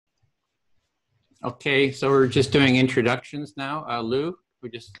Okay, so we're just doing introductions now. Lou, we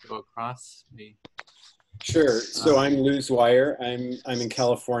just go across. Sure. So I'm Lou Zweier. I'm in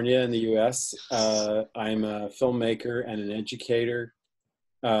California in the U.S. I'm a filmmaker and an educator,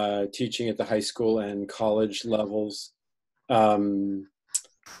 teaching at the high school and college levels.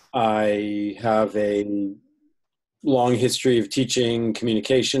 I have a long history of teaching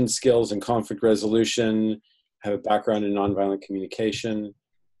communication skills and conflict resolution. I have a background in nonviolent communication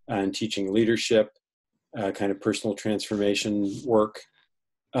and teaching leadership, kind of personal transformation work.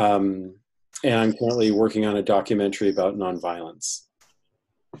 And I'm currently working on a documentary about nonviolence.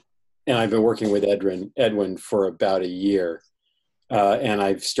 And I've been working with Edwin for about a year. And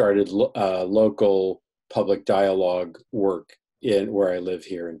I've started local public dialogue work in where I live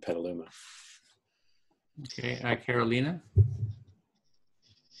here in Petaluma. Okay, Carolina.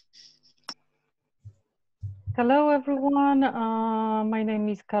 Hello, everyone. My name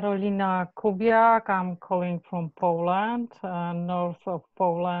is Karolina Kubiak. I'm calling from Poland, north of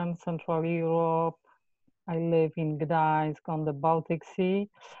Poland, Central Europe. I live in Gdańsk on the Baltic Sea.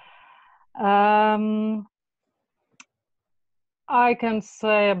 I can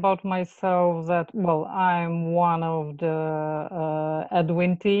say about myself that, well, I'm one of the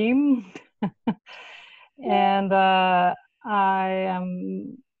Edwin team. And I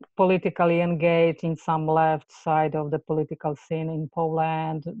am politically engaged in some left side of the political scene in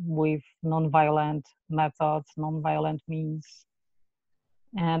Poland with nonviolent methods, nonviolent means.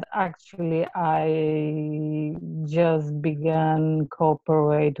 And actually, I just began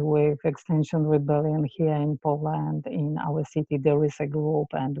cooperate with Extinction Rebellion here in Poland. In our city, there is a group,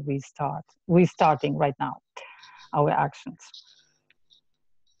 and we're starting right now our actions.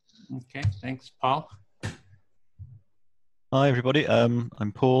 Okay, thanks, Paul. Hi, everybody. I'm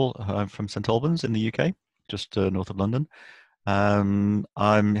Paul. I'm from St Albans in the UK, just north of London. I'm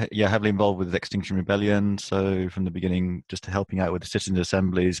heavily involved with Extinction Rebellion. So from the beginning, just helping out with the citizens'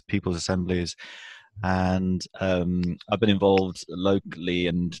 assemblies, people's assemblies, and I've been involved locally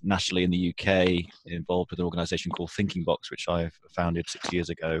and nationally in the UK, involved with an organisation called Thinking Box, which I founded 6 years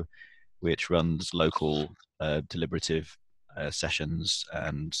ago, which runs local deliberative sessions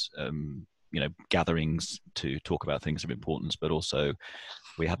and gatherings to talk about things of importance, but also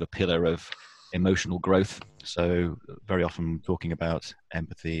we have a pillar of emotional growth. So very often talking about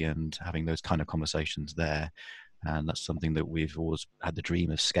empathy and having those kind of conversations there. And that's something that we've always had the dream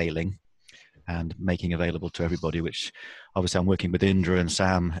of scaling and making available to everybody, which obviously I'm working with Indra and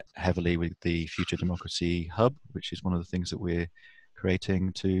Sam heavily with the Future Democracy Hub, which is one of the things that we're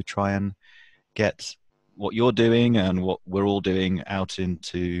creating to try and get what you're doing and what we're all doing out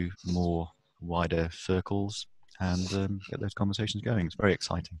into more wider circles and get those conversations going. It's very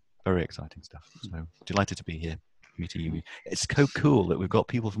exciting stuff. So delighted to be here meeting you. It's so cool that we've got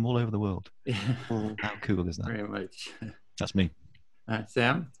people from all over the world. How cool is that? Very much. That's me.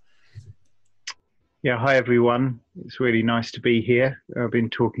 Sam? Yeah, hi everyone. It's really nice to be here. I've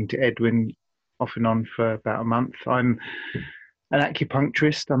been talking to Edwin off and on for about a month. I'm an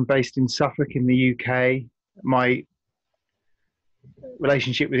acupuncturist. I'm based in Suffolk in the UK. My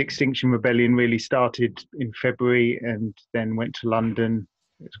relationship with Extinction Rebellion really started in February and then went to London.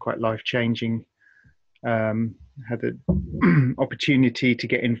 It was quite life-changing. Had the opportunity to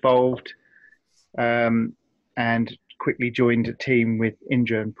get involved and quickly joined a team with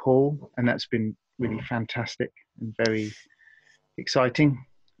Indra and Paul, and that's been really fantastic and very exciting.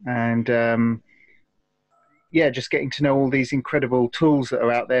 And just getting to know all these incredible tools that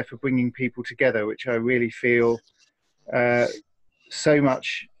are out there for bringing people together, which I really feel so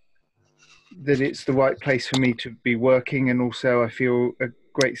much that it's the right place for me to be working, and also I feel a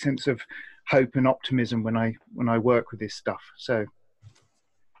great sense of hope and optimism when I work with this stuff. So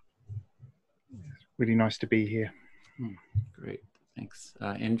it's really nice to be here. Great, thanks.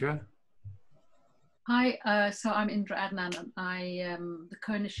 Indra? Hi, so I'm Indra Adnan, and I am the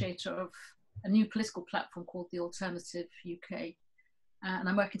co-initiator of a new political platform called The Alternative UK. And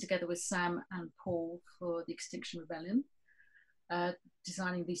I'm working together with Sam and Paul for the Extinction Rebellion,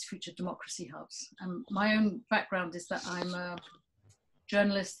 designing these future democracy hubs. And my own background is that I'm a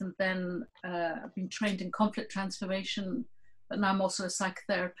journalist, and then I've been trained in conflict transformation, but now I'm also a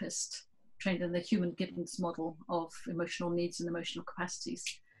psychotherapist trained in the human Gibbons model of emotional needs and emotional capacities.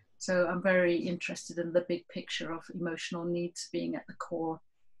 So I'm very interested in the big picture of emotional needs being at the core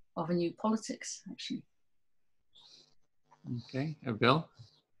of a new politics, actually. Okay, Bill?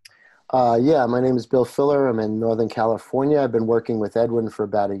 Yeah, my name is Bill Filler. I'm in Northern California. I've been working with Edwin for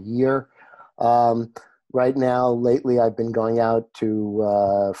about a year. Right now, lately, I've been going out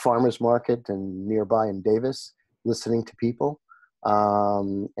to farmers market and nearby in Davis, listening to people.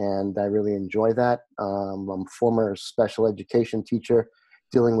 and I really enjoy that. I'm a former special education teacher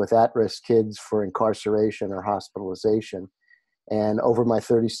dealing with at-risk kids for incarceration or hospitalization. And over my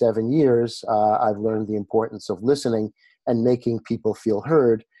 37 years, I've learned the importance of listening and making people feel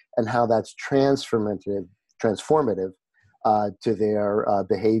heard, and how that's transformative to their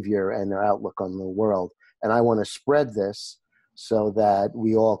behavior and their outlook on the world. And I want to spread this so that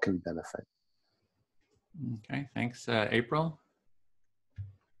we all can benefit. Okay, thanks. April?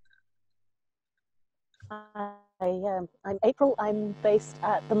 I'm April. I'm based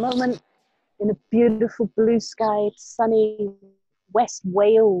at the moment in a beautiful blue sky, sunny West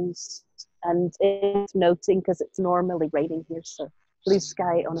Wales, and it's noting because it's normally raining here, so blue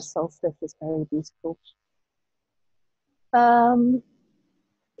sky on a solstice is very beautiful.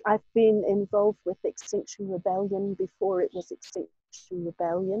 I've been involved with Extinction Rebellion before it was Extinction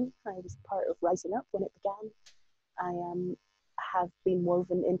Rebellion. I was part of Rising Up when it began. I have been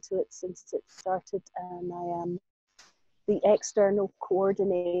woven into it since it started, and I am the external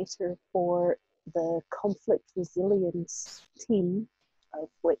coordinator for the conflict resilience team, of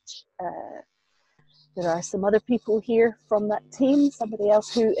which there are some other people here from that team, somebody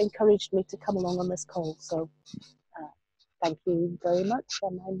else who encouraged me to come along on this call. So thank you very much,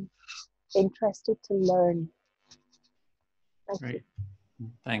 and I'm interested to learn. Great.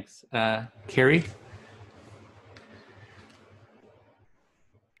 Thanks. Carrie?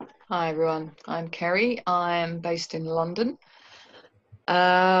 Hi everyone, I'm Kerry. I'm based in London.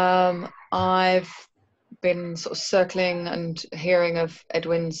 I've been sort of circling and hearing of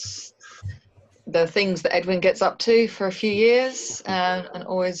the things that Edwin gets up to for a few years, and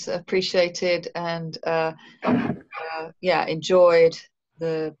always appreciated and enjoyed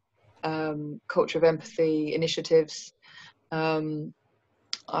the culture of empathy initiatives.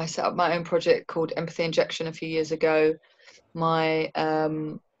 I set up my own project called Empathy Injection a few years ago. My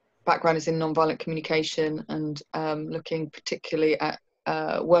background is in nonviolent communication, and looking particularly at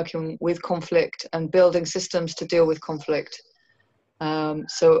working with conflict and building systems to deal with conflict.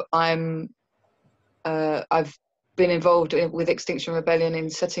 So I've been involved with Extinction Rebellion in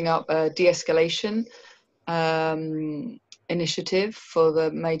setting up a de-escalation initiative for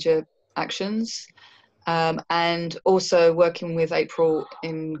the major actions, and also working with April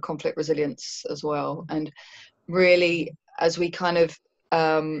in conflict resilience as well. And really, as we kind of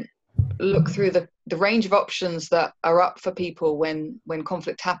look through the range of options that are up for people when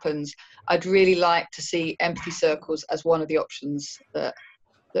conflict happens, I'd really like to see empathy circles as one of the options that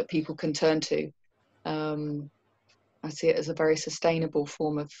people can turn to. I see it as a very sustainable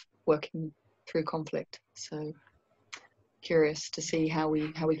form of working through conflict. So curious to see how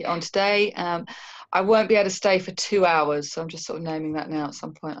we get on today. I won't be able to stay for 2 hours, so I'm just sort of naming that now. At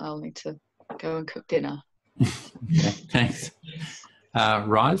some point I'll need to go and cook dinner. Okay, thanks.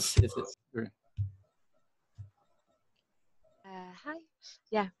 Roz, is it? Hi,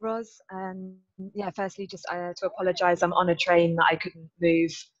 yeah, Roz. Firstly, just to apologise, I'm on a train that I couldn't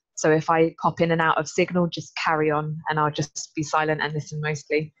move. So if I pop in and out of signal, just carry on, and I'll just be silent and listen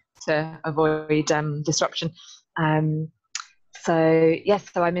mostly to avoid disruption. So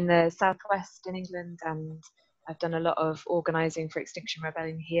I'm in the southwest in England, and I've done a lot of organising for Extinction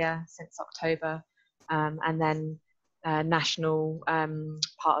Rebellion here since October, and then national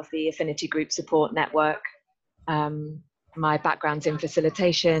part of the affinity group support network. My background's in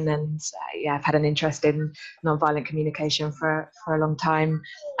facilitation, and I've had an interest in nonviolent communication for a long time,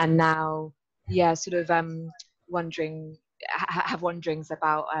 and now have wonderings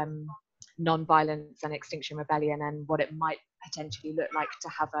about nonviolence and Extinction Rebellion, and what it might potentially look like to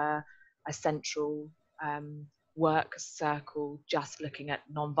have a central work circle just looking at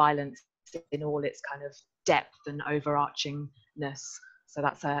nonviolence in all its kind of depth and overarchingness. So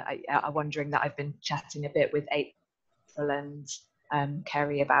that's a wondering that I've been chatting a bit with April and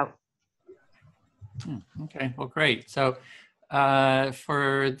Kerry about. Okay, well, great. So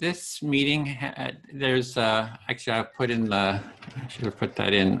for this meeting, there's actually I should have put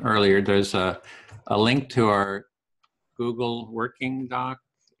that in earlier. There's a link to our Google working doc,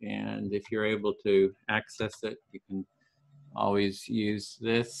 and if you're able to access it, you can always use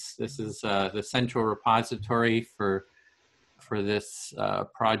this. This is the central repository for this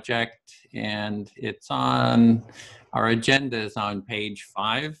project, and it's on, our agenda is on page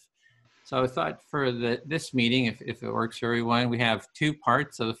 5. So I thought for this meeting, if it works for everyone, we have 2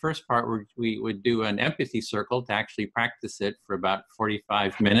 parts. So the first part, we would do an empathy circle to actually practice it for about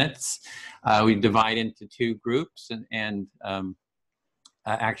 45 minutes. We divide into 2 groups and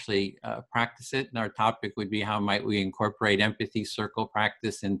actually practice it. And our topic would be, how might we incorporate empathy circle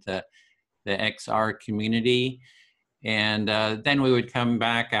practice into the XR community? And then we would come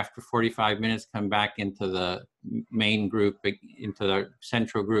back after 45 minutes, come back into the main group, into the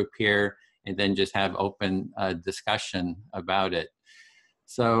central group here, and then just have open discussion about it.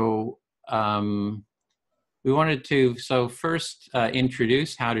 So we wanted to, first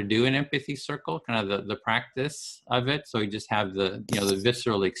introduce how to do an empathy circle, kind of the practice of it. So we just have the, the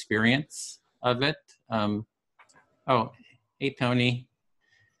visceral experience of it. Oh, hey, Tony,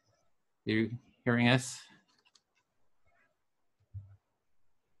 you hearing us?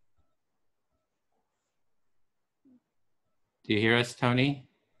 Do you hear us, Tony?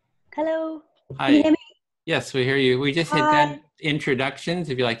 Hello. Hi. Can you hear me? Yes, we hear you. We just hit Hi. that introductions.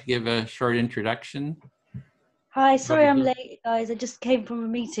 If you'd like to give a short introduction. Hi, sorry I'm late, guys. I just came from a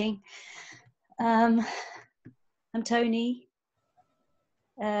meeting. I'm Tony.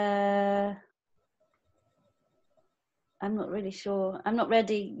 I'm not really sure. I'm not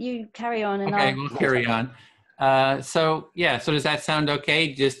ready. You carry on and Okay, we'll carry on. So does that sound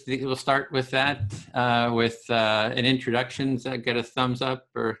okay? Just we'll start with that, with an introduction. Does that get a thumbs up,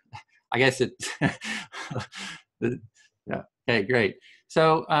 or I guess it. Yeah. Okay, great.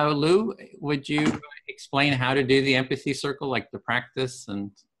 So Lou, would you explain how to do the empathy circle, like the practice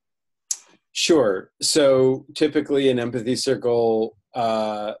and? Sure. So typically an empathy circle,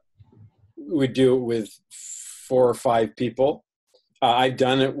 we do it with 4 or 5 people. I've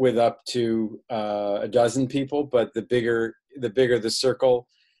done it with up to a dozen people, but the bigger the circle,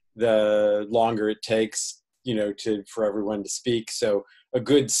 the longer it takes, for everyone to speak. So a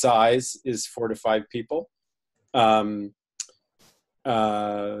good size is 4 to 5 people. And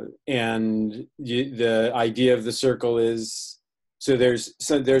the idea of the circle is, so there's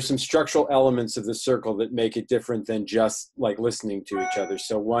some structural elements of the circle that make it different than just like listening to each other.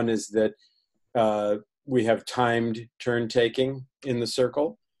 So one is that we have timed turn taking in the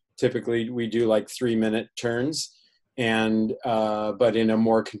circle. Typically we do like 3-minute turns, and but in a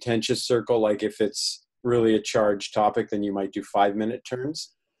more contentious circle, like if it's really a charged topic, then you might do 5-minute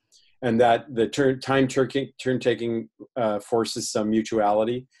turns. And that the turn taking forces some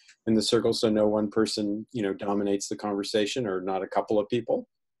mutuality in the circle, so no one person dominates the conversation, or not a couple of people.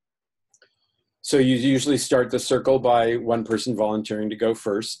 So you usually start the circle by one person volunteering to go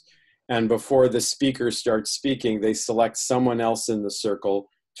first, and before the speaker starts speaking, they select someone else in the circle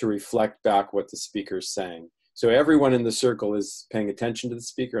to reflect back what the speaker is saying. So everyone in the circle is paying attention to the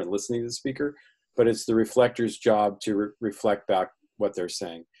speaker and listening to the speaker, but it's the reflector's job to reflect back what they're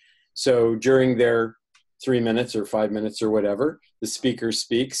saying. So during their 3 minutes or 5 minutes or whatever, the speaker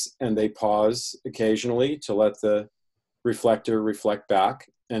speaks and they pause occasionally to let the reflector reflect back.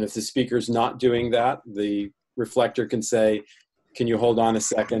 And if the speaker's not doing that, the reflector can say, can you hold on a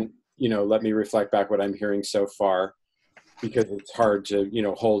second? Let me reflect back what I'm hearing so far, because it's hard to,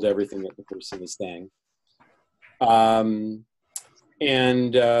 hold everything that the person is saying. So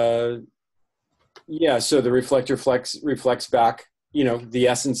the reflector reflects back the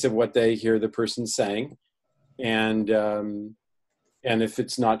essence of what they hear the person saying, and if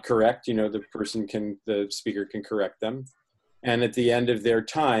it's not correct, the speaker can correct them, and at the end of their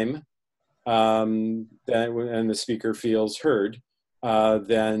time, and the speaker feels heard,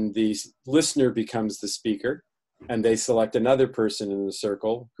 then the listener becomes the speaker, and they select another person in the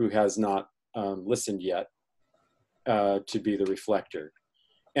circle who has not listened yet to be the reflector,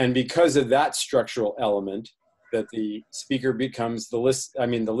 and because of that structural element, that the speaker becomes the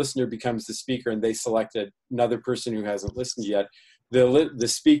listener becomes the speaker, and they selected another person who hasn't listened yet. The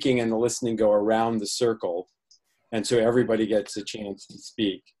speaking and the listening go around the circle, and so everybody gets a chance to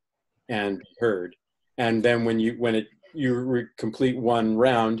speak and be heard. And then when you complete one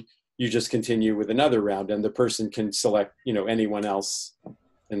round, you just continue with another round, and the person can select anyone else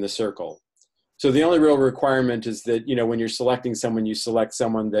in the circle. So the only real requirement is that when you're selecting someone, you select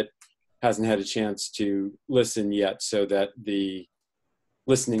someone that hasn't had a chance to listen yet, so that the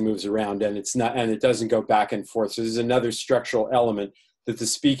listening moves around and it doesn't go back and forth. So there's another structural element, that the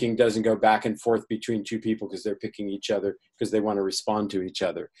speaking doesn't go back and forth between 2 people because they're picking each other because they want to respond to each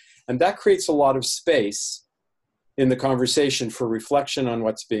other. And that creates a lot of space in the conversation for reflection on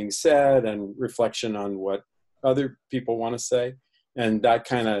what's being said and reflection on what other people want to say. And that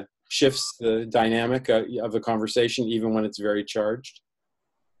kind of shifts the dynamic of the conversation, even when it's very charged.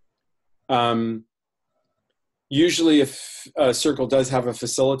 Usually if a circle does have a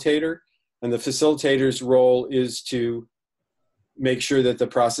facilitator, and the facilitator's role is to make sure that the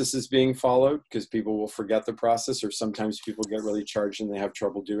process is being followed, because people will forget the process, or sometimes people get really charged and they have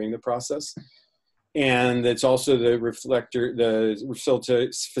trouble doing the process. And it's also the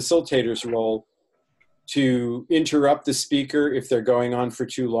facilitator's role to interrupt the speaker if they're going on for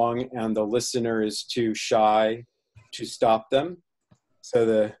too long and the listener is too shy to stop them. So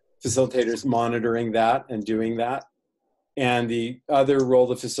the facilitator is monitoring that and doing that. And the other role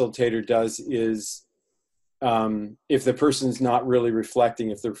the facilitator does is if the person's not really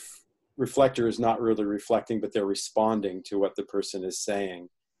reflecting, if the reflector is not really reflecting, but they're responding to what the person is saying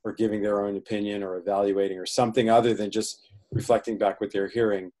or giving their own opinion or evaluating or something other than just reflecting back what they're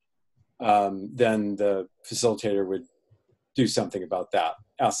hearing, then the facilitator would do something about that.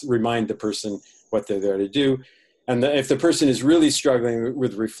 Remind the person what they're there to do. And if the person is really struggling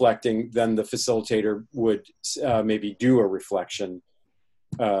with reflecting, then the facilitator would maybe do a reflection,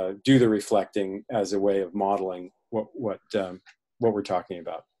 do the reflecting as a way of modeling what we're talking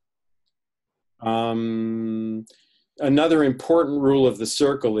about. Another important rule of the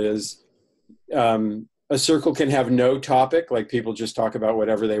circle is a circle can have no topic, like people just talk about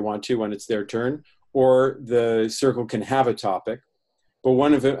whatever they want to when it's their turn, or the circle can have a topic. But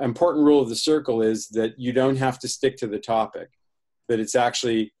one of the important rule of the circle is that you don't have to stick to the topic, that it's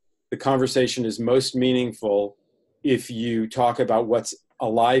actually, the conversation is most meaningful if you talk about what's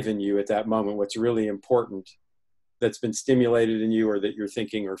alive in you at that moment, what's really important that's been stimulated in you or that you're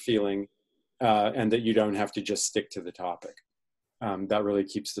thinking or feeling, and that you don't have to just stick to the topic. That really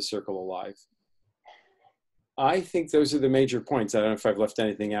keeps the circle alive. I think those are the major points. I don't know if I've left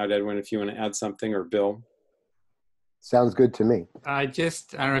anything out, Edwin, if you want to add something, or Bill. Sounds good to me. I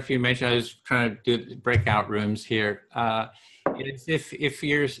don't know if you mentioned, I was trying to do breakout rooms here. If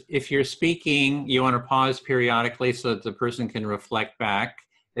you're speaking, you want to pause periodically so that the person can reflect back,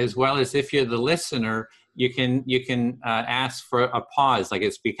 as well as if you're the listener, you can ask for a pause, like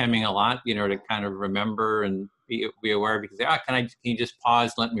it's becoming a lot, to kind of remember and be aware, because can you just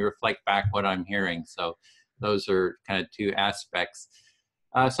pause, let me reflect back what I'm hearing. So those are kind of two aspects.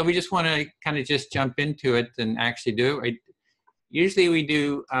 So we just want to kind of just jump into it and actually do it. Usually we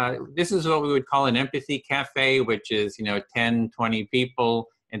do, this is what we would call an empathy cafe, which is, 10, 20 people,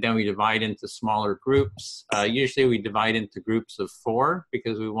 and then we divide into smaller groups. Usually we divide into groups of 4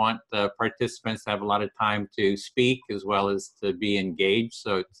 because we want the participants to have a lot of time to speak as well as to be engaged.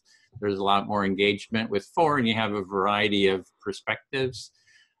 So there's a lot more engagement with 4, and you have a variety of perspectives.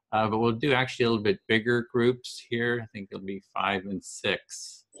 But we'll do actually a little bit bigger groups here. I think it'll be 5 and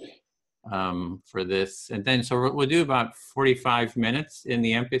 6 for this. And then, so we'll do about 45 minutes in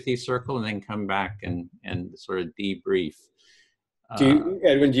the empathy circle and then come back and sort of debrief.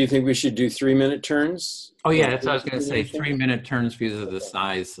 Edwin, do you think we should do 3-minute turns? Oh yeah, that's what I was gonna say, 3-minute turns because of the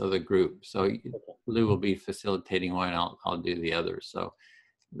size of the group. So Lou will be facilitating one, I'll do the other. So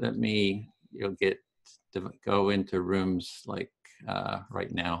you'll get to go into rooms like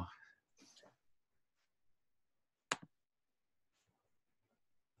right now.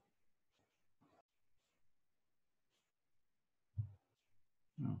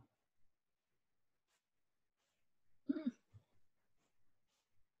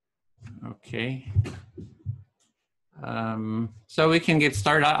 Okay. So we can get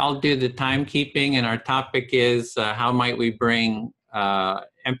started. I'll do the timekeeping, and our topic is how might we bring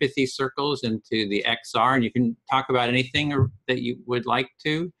empathy circles into the XR, and you can talk about anything that you would like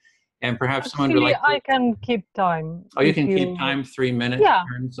to, and perhaps someone would like to... I can keep time. Oh, you can keep time, 3-minute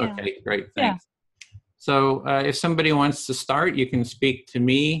turns? Okay, great, thanks. So if somebody wants to start, you can speak to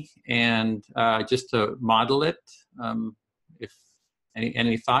me, and just to model it, if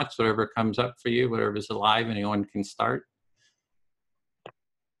any thoughts, whatever comes up for you, whatever's alive, anyone can start.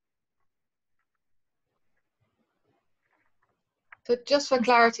 So just for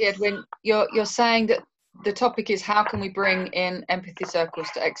clarity, Edwin, you're saying that the topic is how can we bring in empathy circles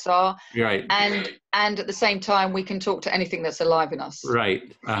to XR, right? And at the same time we can talk to anything that's alive in us, right?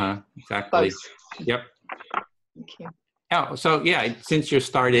 Exactly. Both. Yep. Thank you. Oh, so yeah, since you're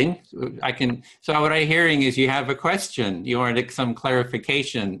starting, I can. So what I'm hearing is you have a question. You wanted some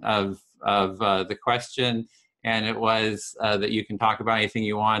clarification of the question, and it was that you can talk about anything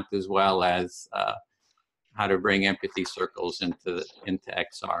you want, as well as how to bring empathy circles into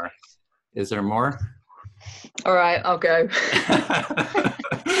XR. Is there more? All right, I'll go.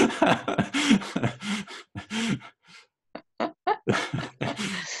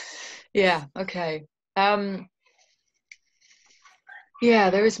 Yeah. Okay.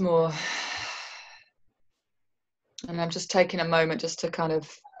 Yeah, there is more. And I'm just taking a moment just to kind of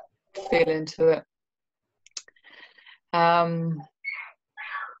feel into it.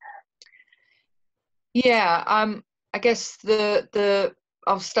 Yeah, I guess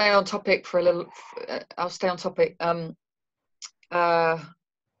I'll stay on topic for a little. I'll stay on topic.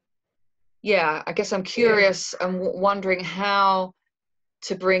 Yeah, I guess I'm curious and wondering how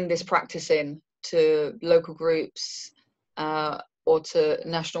to bring this practice in to local groups or to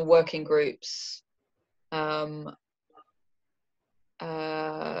national working groups,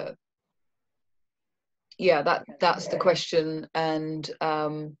 yeah, that's the question. And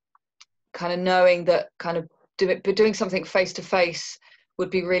kind of knowing that kind of doing something face to face would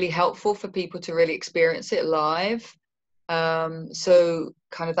be really helpful for people to really experience it live. So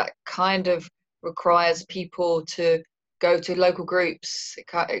kind of that kind of requires people to go to local groups.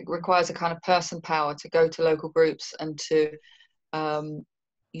 It requires a kind of person power to go to local groups and to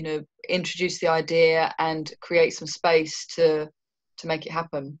you know, introduce the idea and create some space to make it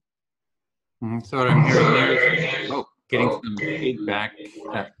happen. So what I'm hearing there is, getting some feedback.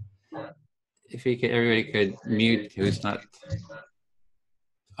 If you could, everybody could mute who's not.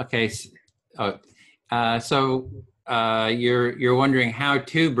 Okay. So you're wondering how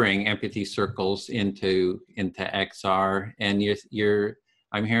to bring empathy circles into XR, and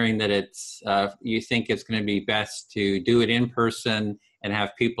I'm hearing that it's you think it's going to be best to do it in person and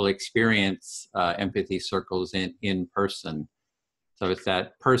have people experience empathy circles in person. So it's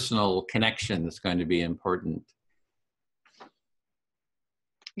that personal connection that's going to be important.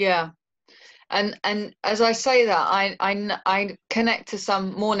 Yeah. And as I say that, I connect to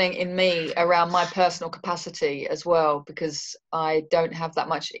some mourning in me around my personal capacity as well, because I don't have that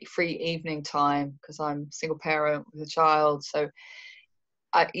much free evening time because I'm a single parent with a child. So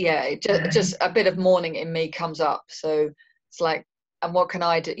just a bit of mourning in me comes up. So it's like, and what can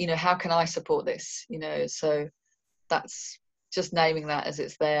I do? You know, how can I support this? You know, so that's just naming that as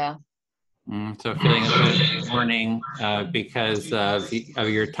it's there. So feeling a bit of mourning because of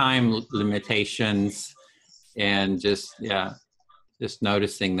your time limitations, and just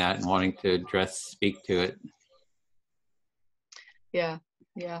noticing that and wanting to speak to it. Yeah,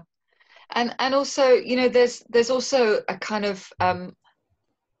 and also, you know, there's also a kind of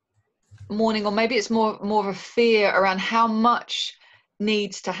mourning, or maybe it's more of a fear around how much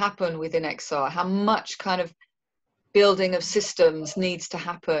needs to happen within XR, how much kind of building of systems needs to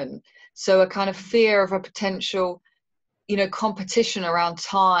happen. So a kind of fear of a potential, you know, competition around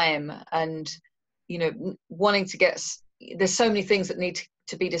time, and, you know, wanting to get, there's so many things that need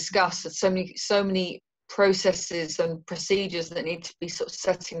to be discussed, and so many processes and procedures that need to be sort of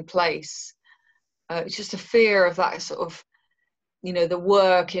set in place. It's just a fear of that sort of, you know, the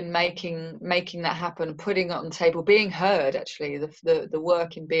work in making that happen, putting it on the table, being heard, actually, the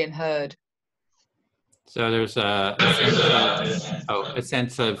work in being heard. So there's a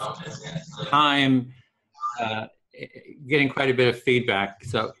sense of time, getting quite a bit of feedback.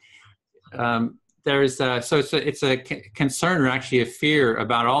 So it's a concern, or actually a fear,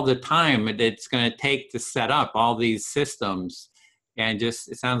 about all the time that it's going to take to set up all these systems, and just,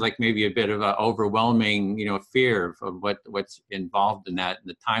 it sounds like maybe a bit of an overwhelming, you know, fear of what's involved in that, and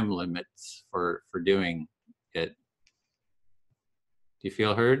the time limits for doing it. Do you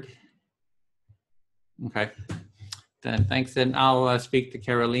feel heard? Okay, then thanks. Then I'll speak to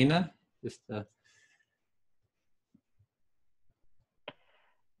Carolina. Just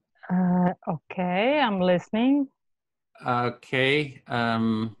okay, I'm listening. Okay.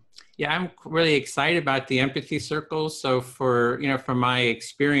 Yeah, I'm really excited about the empathy circles. So from my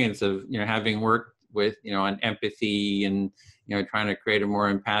experience of, you know, having worked with, you know, on empathy and, you know, trying to create a more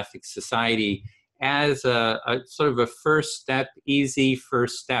empathic society as a sort of a easy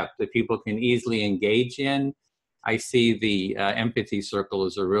first step that people can easily engage in, I see the empathy circle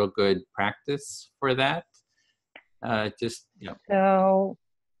as a real good practice for that. Just, you know. So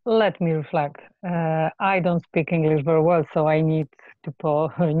let me reflect. I don't speak English very well, so I need to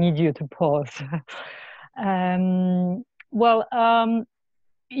pause. I need you to pause.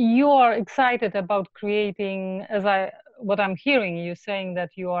 You are excited about creating, what I'm hearing you saying,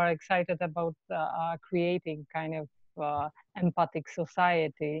 that you are excited about creating kind of empathic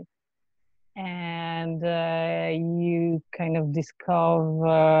society, and you kind of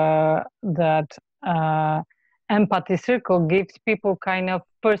discover that empathy circle gives people kind of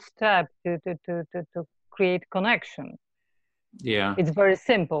first step to create connection. Yeah. It's very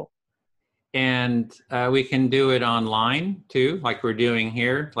simple. And we can do it online too, like we're doing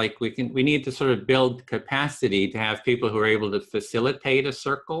here. Like we need to sort of build capacity to have people who are able to facilitate a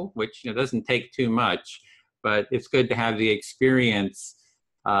circle, which, you know, doesn't take too much, but it's good to have the experience.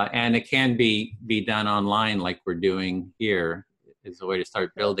 And it can be done online, like we're doing here, is a way to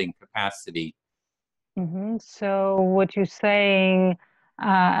start building capacity. Mm-hmm. So what you're saying,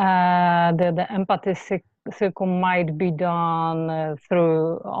 the empathy circle might be done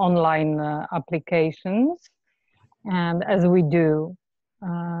through online applications, and as we do,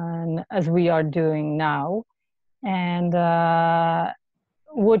 and as we are doing now. And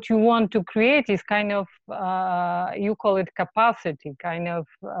what you want to create is kind of, you call it capacity, kind of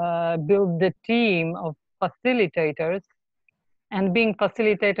build the team of facilitators And being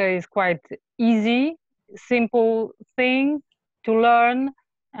facilitator is quite easy, simple thing to learn.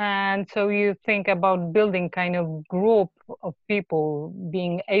 And so you think about building kind of group of people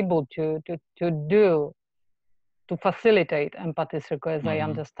being able to facilitate empathy circle, as I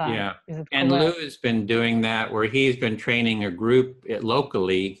understand. Yeah, Is it and correct? Lou has been doing that where he's been training a group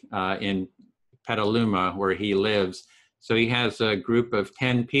locally in Petaluma where he lives. So he has a group of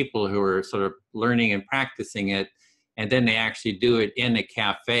 10 people who are sort of learning and practicing it, and then they actually do it in a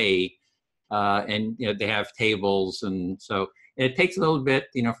cafe, and you know, they have tables, and so it takes a little bit,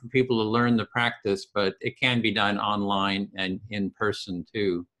 you know, for people to learn the practice, but it can be done online and in person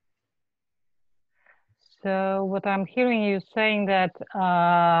too. So what I'm hearing you saying that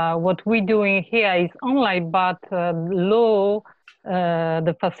what we're doing here is online, but Lou,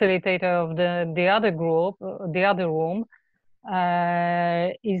 the facilitator of the other group, the other room,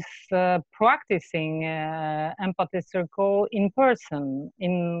 is practicing empathy circle in person,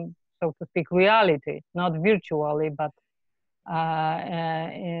 in, so to speak, reality, not virtually, but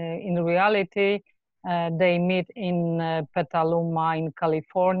in reality. They meet in Petaluma in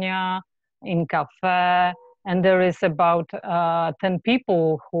California, in cafe, and there is about 10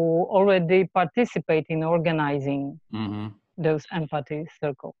 people who already participate in organizing those empathy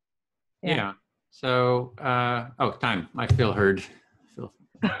circles. Yeah. So, oh, time. I feel heard.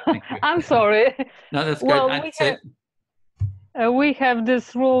 Thank you. I'm sorry. No, that's good. Well, That's it. We have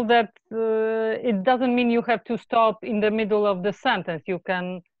this rule that it doesn't mean you have to stop in the middle of the sentence. You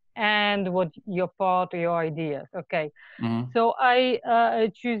can end what your thought, your ideas. Okay. So I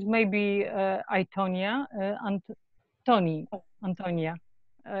choose maybe Antonia. Antonia.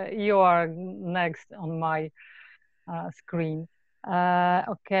 You are next on my screen.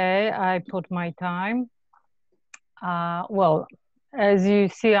 Okay, I put my time. Well, as you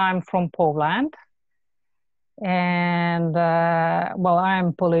see, I'm from Poland. And well,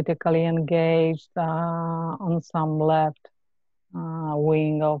 I'm politically engaged on some left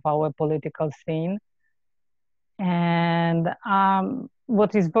wing of our political scene. And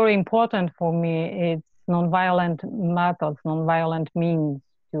what is very important for me is nonviolent methods, nonviolent means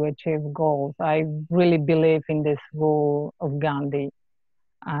to achieve goals. I really believe in this rule of Gandhi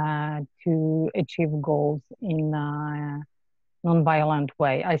to achieve goals in a nonviolent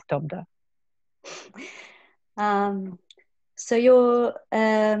way. I stop there. So you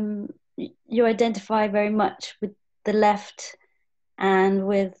identify very much with the left and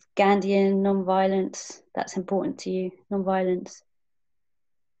with Gandhian nonviolence. That's important to you, nonviolence.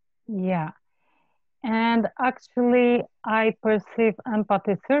 Yeah, and actually, I perceive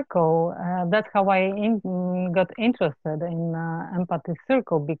empathy circle. That's how I got interested in empathy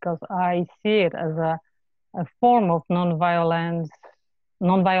circle, because I see it as a form of nonviolent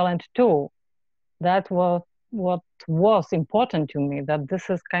tool. That was what was important to me, that this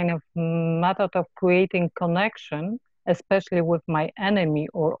is kind of method of creating connection, especially with my enemy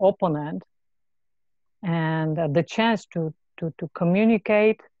or opponent, and the chance to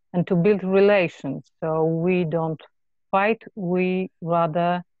communicate and to build relations. So we don't fight, we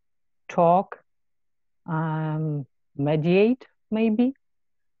rather talk, mediate maybe.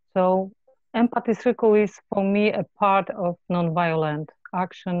 So empathy circle is for me a part of nonviolent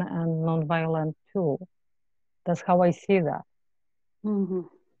action and nonviolent tool. That's how I see that.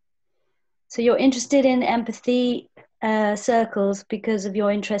 So you're interested in empathy circles because of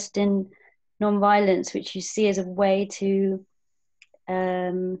your interest in nonviolence, which you see as a way to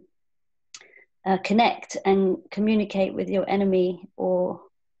connect and communicate with your enemy or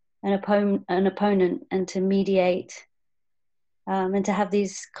an opponent, and to mediate and to have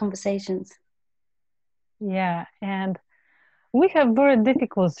these conversations. Yeah, and we have very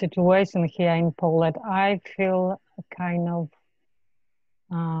difficult situation here in Poland. I feel kind of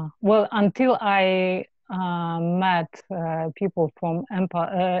well, until I met people from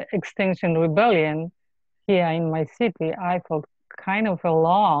Extinction Rebellion here in my city, I felt kind of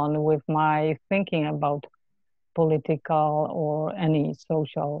alone with my thinking about political or any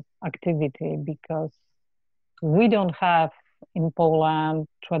social activity, because we don't have in Poland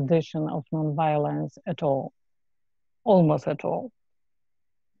tradition of nonviolence at all, almost at all.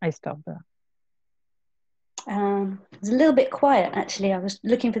 I stop there. It's a little bit quiet, actually. I was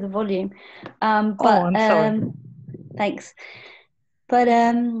looking for the volume, but I'm sorry. Thanks. But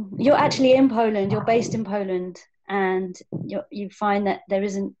you're actually in Poland. You're based in Poland, and you find that there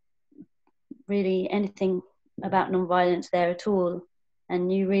isn't really anything about nonviolence there at all,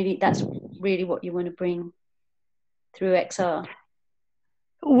 and that's really what you want to bring through XR.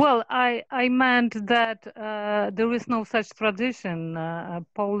 Well, I meant that there is no such tradition, a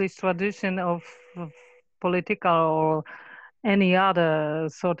Polish tradition of political or any other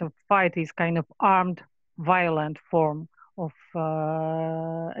sort of fight is kind of armed, violent form of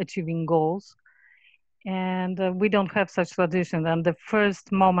achieving goals. And we don't have such tradition. And the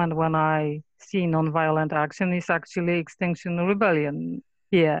first moment when I see nonviolent action is actually Extinction Rebellion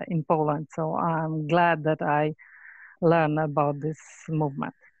here in Poland. So I'm glad that I learned about this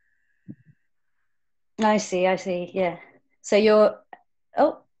movement. I see, yeah. So you're,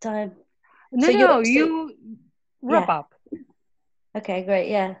 oh, time. No, so no, you wrap up. Okay, great,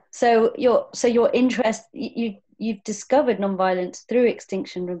 yeah. So your interest, you've discovered nonviolence through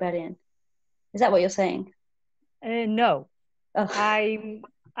Extinction Rebellion. Is that what you're saying? No. Oh.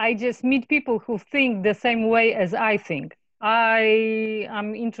 I just meet people who think the same way as I think. I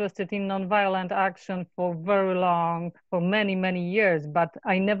am interested in nonviolent action for very long, for many, many years, but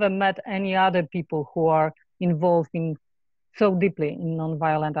I never met any other people who are involved in so deeply in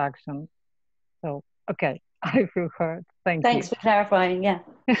nonviolent action. So, okay, I feel heard. Thanks you. Thanks for clarifying, yeah.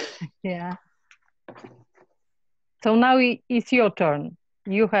 Yeah. So now it's your turn.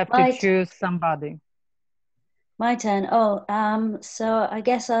 You have to choose somebody. My turn. Oh, so I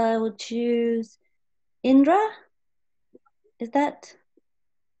guess I will choose Indra. Is that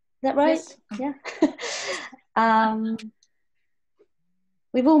right? Yes. Yeah.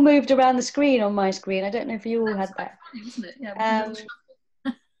 We've all moved around the screen on my screen. I don't know if you all had that. Funny, wasn't it? Yeah.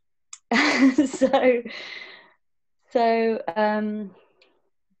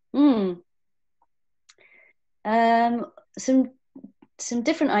 Some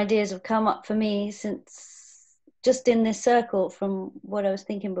different ideas have come up for me since just in this circle from what I was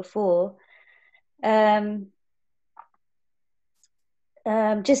thinking before.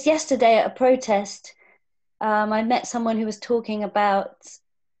 Just yesterday at a protest, I met someone who was talking about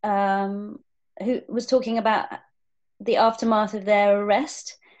the aftermath of their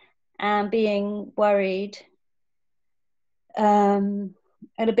arrest and being worried and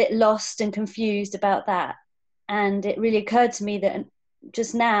a bit lost and confused about that. And it really occurred to me that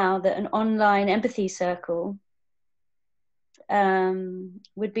just now that an online empathy circle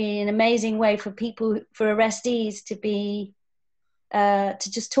would be an amazing way for arrestees to be to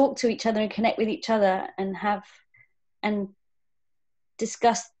just talk to each other and connect with each other and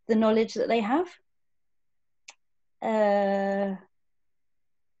discuss the knowledge that they have.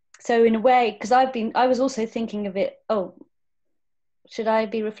 So in a way, because I was also thinking of it, should I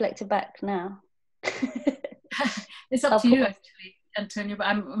be reflected back now? It's up to you actually, Antonio, but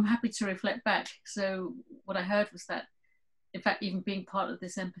I'm happy to reflect back. So what I heard was that, in fact, even being part of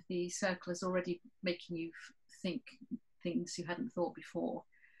this empathy circle is already making you think things you hadn't thought before.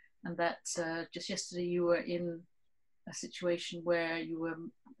 And that just yesterday you were in a situation where you were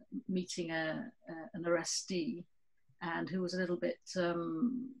meeting an arrestee and who was a little bit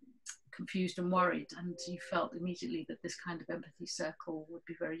confused and worried, and you felt immediately that this kind of empathy circle would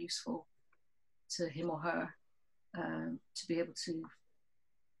be very useful to him or her to be able to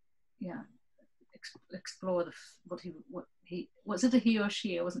explore what he was it a he or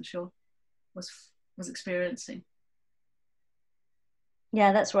she, I wasn't sure, was experiencing.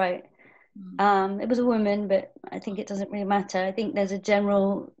 Yeah, that's right. It was a woman, but I think it doesn't really matter. I think there's a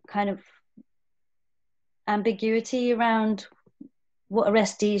general kind of ambiguity around what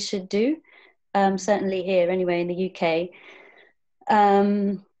arrestees should do, certainly here anyway in the UK.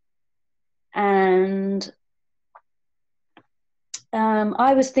 And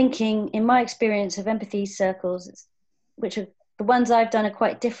I was thinking, in my experience of empathy circles, which are the ones I've done are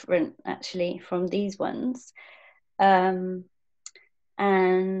quite different actually from these ones.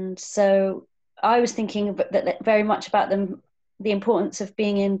 And so I was thinking very much about them, the importance of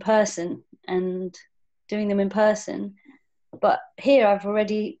being in person and doing them in person. But here I've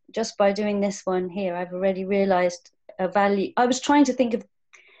already, just by doing this one here, I've already realized a value. I was trying to think of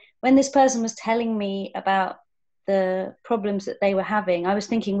when this person was telling me about the problems that they were having, I was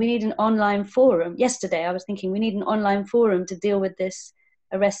thinking we need an online forum. Yesterday I was thinking we need an online forum to deal with this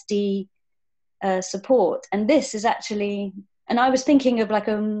arrestee support. And this is actually, and I was thinking of like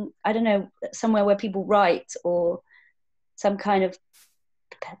I don't know, somewhere where people write or some kind of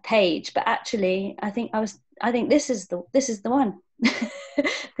page, but actually I think this is the one.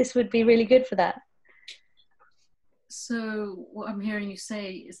 This would be really good for that. So what I'm hearing you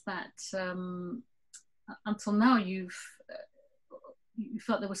say is that until now you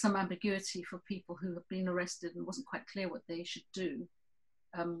felt there was some ambiguity for people who have been arrested and wasn't quite clear what they should do,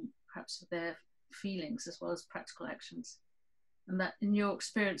 perhaps with their feelings as well as practical actions. And that in your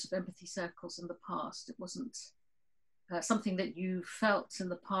experience of empathy circles in the past, it wasn't something that you felt in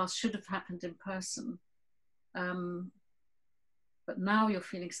the past should have happened in person. But now you're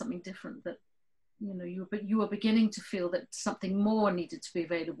feeling something different, that you know, you were beginning to feel that something more needed to be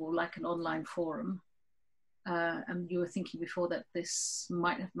available, like an online forum. And you were thinking before that this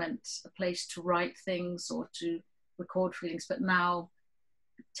might have meant a place to write things or to record feelings, but now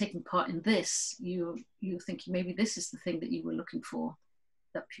taking part in this, you're thinking maybe this is the thing that you were looking for,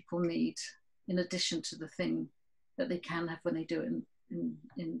 that people need, in addition to the thing that they can have when they do it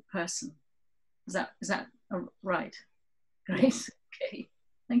in person. Is that right? Great. Okay.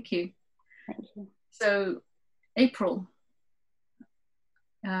 Thank you. Thank you. So, April,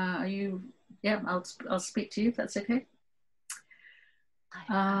 are you? Yeah, I'll speak to you if that's okay.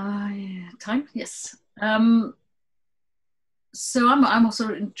 Time? Yes. So I'm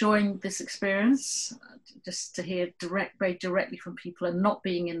also enjoying this experience, just to hear very directly from people and not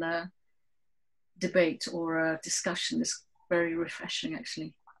being in a debate or a discussion is very refreshing,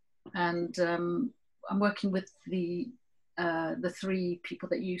 actually. And I'm working with the three people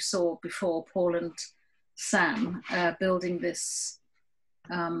that you saw before, Paul and Sam, building this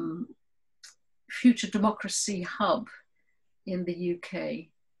future democracy hub in the UK.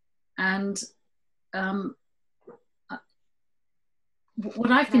 And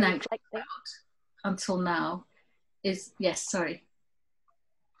what I've been anxious about until now is, yes, sorry.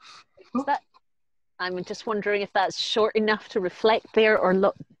 I'm just wondering if that's short enough to reflect there, or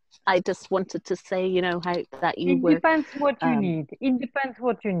look. I just wanted to say, you know, how that you were. It depends what you need. It depends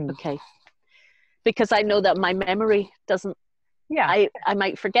what you need. Okay. Because I know that my memory doesn't. Yeah. I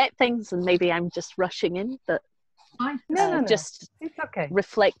might forget things, and maybe I'm just rushing in, but no. Just it's okay.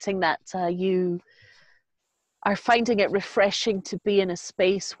 Reflecting that you are finding it refreshing to be in a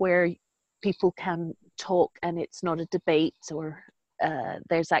space where people can talk and it's not a debate, or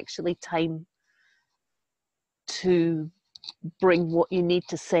there's actually time to bring what you need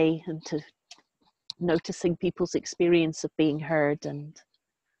to say, and to noticing people's experience of being heard, and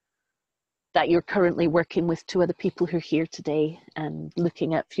that you're currently working with two other people who are here today and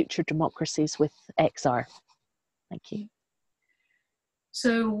looking at future democracies with XR. Thank you.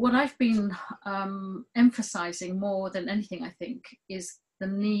 So what I've been emphasizing more than anything, I think, is the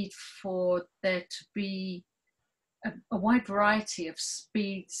need for there to be a wide variety of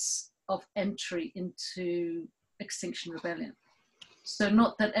speeds of entry into Extinction Rebellion. So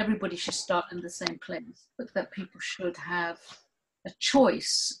not that everybody should start in the same place, but that people should have a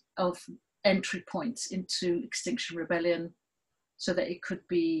choice of entry points into Extinction Rebellion, so that it could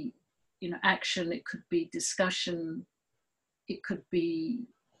be, you know, action, it could be discussion, it could be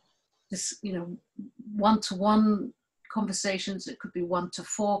this, you know, one-to-one conversations, it could be 1 to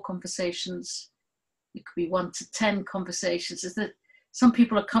 4 conversations, it could be 1 to 10 conversations. Is that some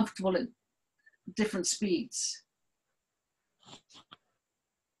people are comfortable at different speeds?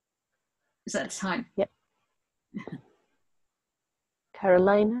 Is that time? Yep.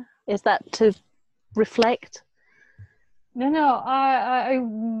 Carolina, is that to reflect? No, I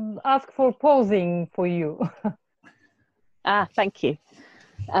ask for pausing for you. Thank you.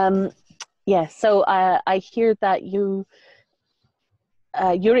 Yeah, so I hear that your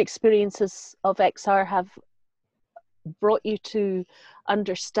experiences of XR have brought you to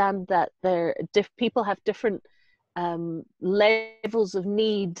understand that people have different levels of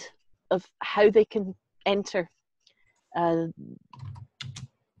need of how they can enter I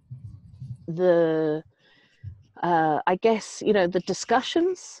guess, you know, the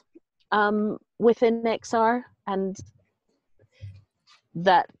discussions within XR, and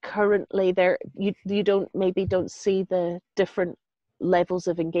that currently you don't see the different levels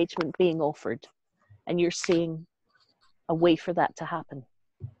of engagement being offered, and you're seeing a way for that to happen.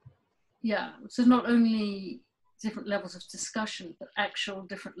 Yeah, so not only different levels of discussion, but actual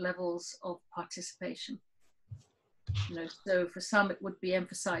different levels of participation. You know, so for some it would be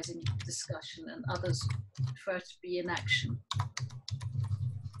emphasizing discussion, and others prefer to be in action.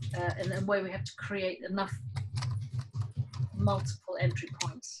 And then where we have to create enough multiple entry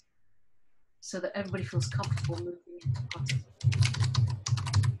points so that everybody feels comfortable moving into participation.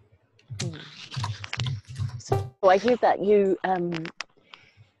 So I hear that you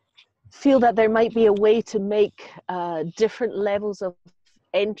feel that there might be a way to make different levels of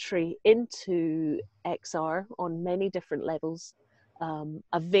entry into XR on many different levels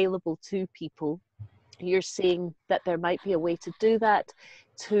available to people. You're seeing that there might be a way to do that,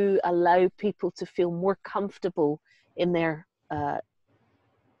 to allow people to feel more comfortable in their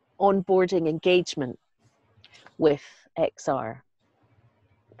onboarding engagement with XR.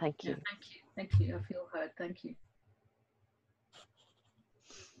 Thank you. Yeah, thank you. I feel heard. Thank you.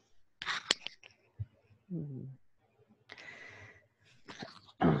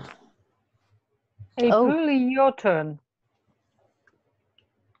 April, your turn.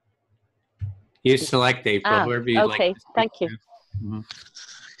 You select April, whoever you'd like okay, to speak thank you. to. Mhm.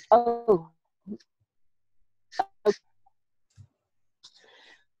 Oh,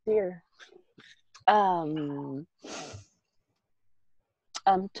 dear.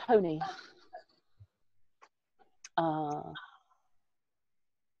 Tony.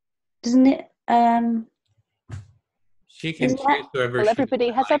 Doesn't it? She can Isn't choose that, whoever Well, she everybody,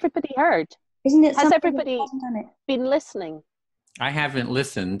 has everybody heard? isn't it Has somebody everybody that hasn't done it? been listening? I haven't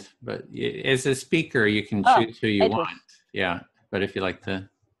listened, but as a speaker, you can Oh, choose who you Edward. want. Yeah, but if you like to.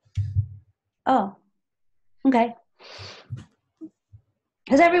 Oh, okay.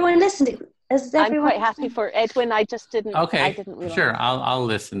 Has everyone listened? Has I'm everyone quite happy listened? for Edwin. I just didn't. I Okay, didn't realize. sure. I'll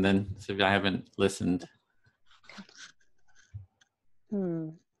listen then. So if I haven't listened.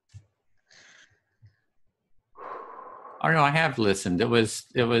 Oh no, I have listened. It was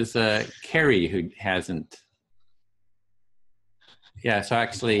Carrie who hasn't. Yeah, so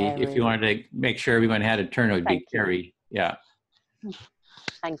actually, if you wanted to make sure everyone had a turn, it would be Carrie. Yeah.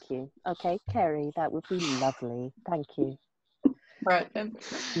 Thank you. Okay, Kerry, that would be lovely. Thank you. Right.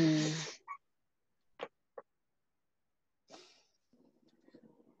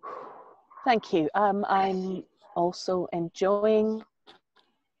 Thank you. I'm also enjoying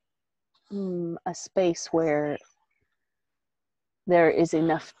a space where there is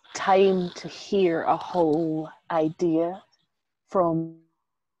enough time to hear a whole idea from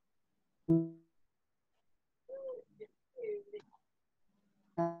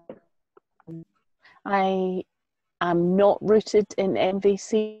I am not rooted in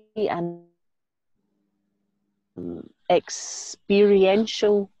MVC and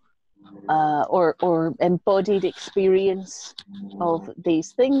experiential or embodied experience of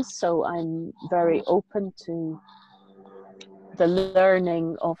these things, so I'm very open to the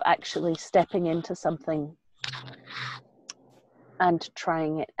learning of actually stepping into something and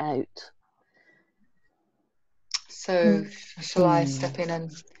trying it out. So shall I step in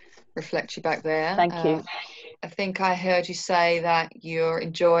and reflect you back there? Thank you. I think I heard you say that you're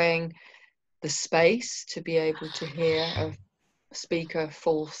enjoying the space to be able to hear a speaker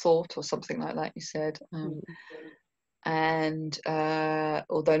full thought or something like that, you said. And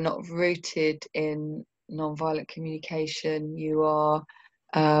although not rooted in nonviolent communication, you are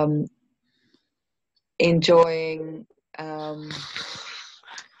enjoying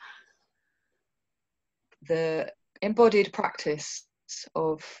the embodied practice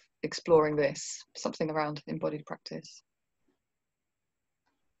of exploring this, something around embodied practice.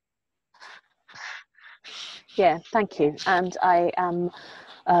 Yeah, thank you. And I am,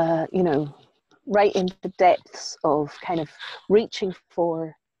 you know, right in the depths of kind of reaching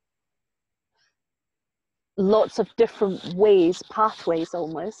for lots of different ways, pathways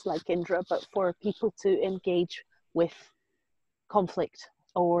almost like Indra, but for people to engage with conflict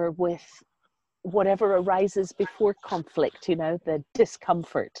or with whatever arises before conflict, you know, the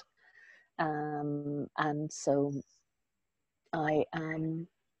discomfort. And so I am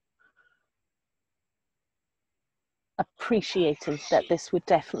appreciating that this would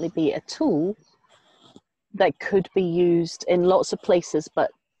definitely be a tool that could be used in lots of places,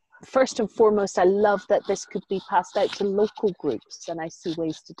 but first and foremost, I love that this could be passed out to local groups, and I see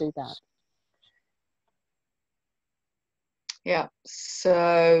ways to do that. Yeah,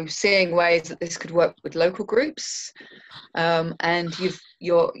 so seeing ways that this could work with local groups, and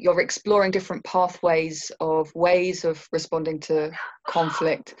you're exploring different pathways of ways of responding to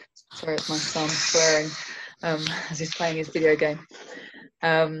conflict. Sorry, it's my son swearing as he's playing his video game.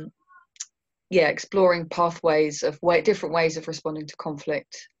 Yeah, exploring pathways of different ways of responding to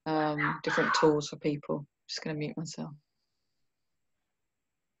conflict, different tools for people. Just going to mute myself.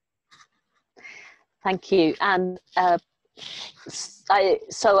 Thank you. And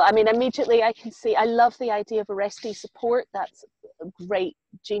I mean, immediately I can see, I love the idea of arrestee support. That's a great,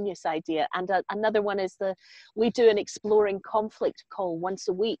 genius idea. And another one is we do an exploring conflict call once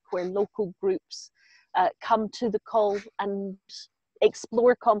a week where local groups come to the call and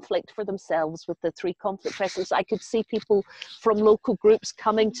explore conflict for themselves with the 3 conflict presence. I could see people from local groups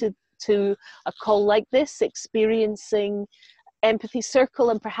coming to a call like this, experiencing empathy circle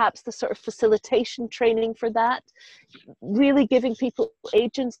and perhaps the sort of facilitation training for that, really giving people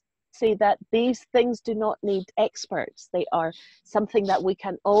agency that these things do not need experts. They are something that we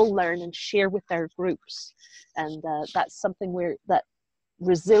can all learn and share with our groups. And that's something that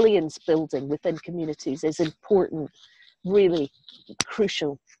resilience building within communities is important, really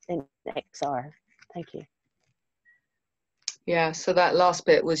crucial in XR. Thank you. Yeah, so that last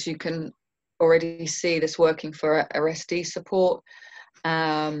bit was you can already see this working for arrestee support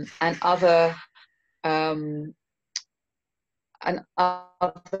and other and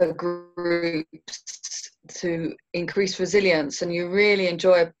other groups to increase resilience. And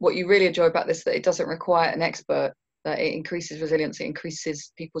what you really enjoy about this, that it doesn't require an expert, that it increases resilience, it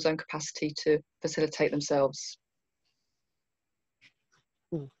increases people's own capacity to facilitate themselves.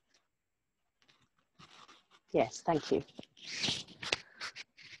 Yes, thank you.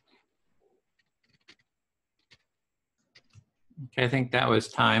 Okay, I think that was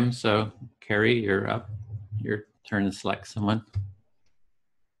time. So Carrie, you're up. Your turn to select someone.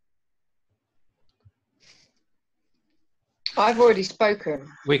 I've already spoken.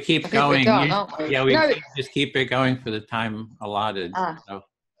 We keep I think going. we're done, aren't we? Yeah, we No, just keep it going for the time allotted. So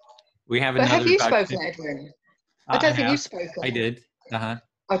we have but another. have you spoken, Edwin? I don't think you've spoken. I did.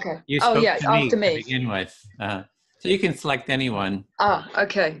 Okay. You spoke to me after me to begin with. So you can select anyone.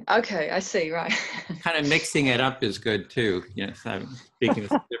 Okay. I see. Right. Kind of mixing it up is good too. Yes, I'm speaking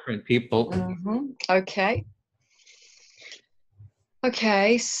to different people. Okay.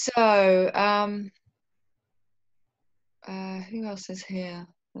 So who else is here?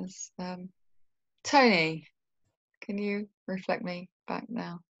 There's Tony. Can you reflect me back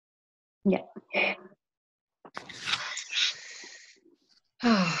now? Yeah.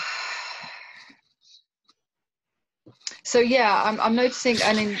 So yeah, I'm noticing,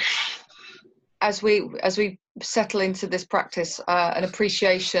 and as we settle into this practice, an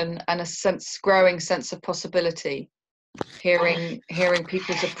appreciation and a growing sense of possibility, hearing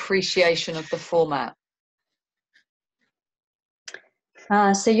people's appreciation of the format.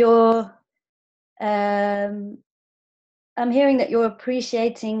 So you're, I'm hearing that you're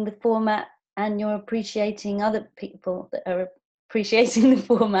appreciating the format and you're appreciating other people that are appreciating the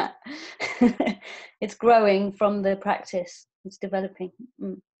format. It's growing from the practice. It's developing.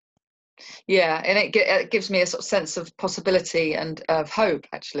 Yeah, and it gives me a sort of sense of possibility and of hope,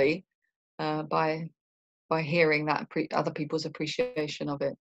 actually, by hearing that other people's appreciation of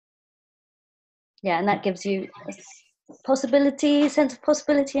it. Yeah, and that gives you a possibility, sense of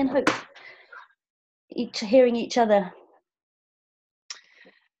possibility and hope. Hearing each other.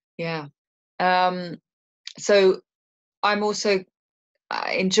 Yeah. So I'm also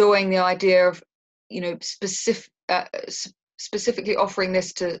enjoying the idea of, specifically offering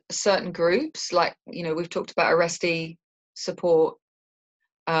this to certain groups, like, we've talked about arrestee support.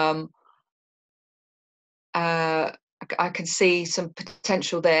 I can see some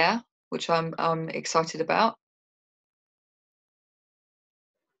potential there, which I'm excited about.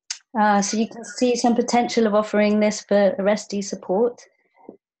 So you can see some potential of offering this for arrestee support.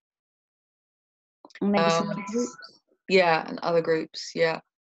 And maybe some other groups. Yeah, and other groups, yeah.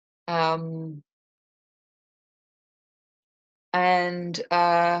 And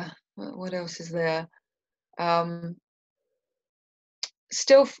what else is there?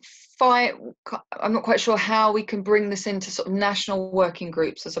 Still I'm not quite sure how we can bring this into sort of national working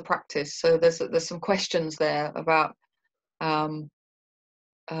groups as a practice. So there's some questions there about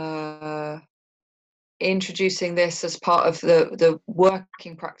introducing this as part of the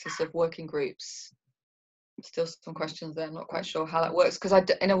working practice of working groups. Still some questions there. I'm not quite sure how that works, because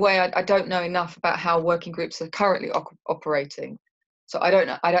in a way I don't know enough about how working groups are currently operating. So I don't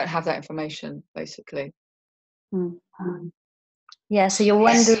have that information, basically. Yeah, so you're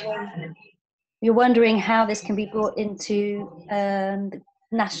wondering how this can be brought into the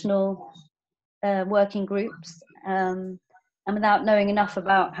national working groups, and without knowing enough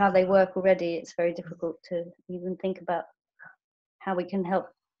about how they work already, it's very difficult to even think about how we can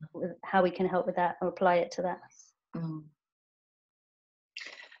help with that or apply it to that.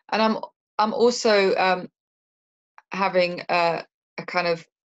 And I'm also having a kind of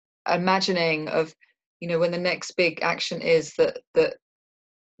imagining of, when the next big action is that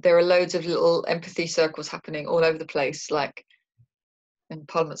there are loads of little empathy circles happening all over the place, like in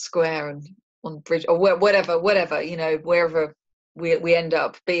Parliament Square and on Bridge, or whatever, wherever we end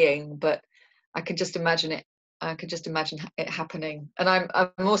up being. But I could just imagine it. I could just imagine it happening. And I'm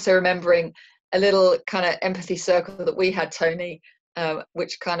also remembering a little kind of empathy circle that we had, Tony,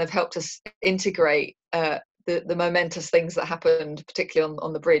 which kind of helped us integrate the momentous things that happened, particularly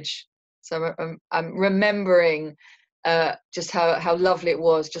on the bridge. So I'm remembering just how lovely it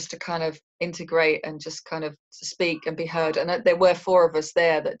was just to kind of integrate and just kind of speak and be heard. And there were 4 of us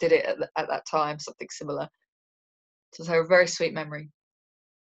there that did it at that time, something similar. So a very sweet memory.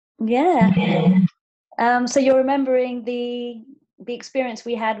 Yeah. So you're remembering the experience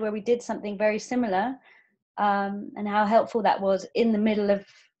we had where we did something very similar, and how helpful that was in the middle of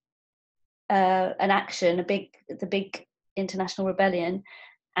an action, the big international rebellion,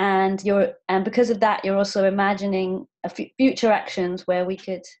 and because of that, you're also imagining future actions where we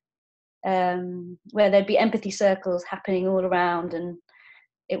could where there'd be empathy circles happening all around, and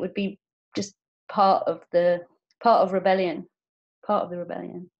it would be just part of the rebellion.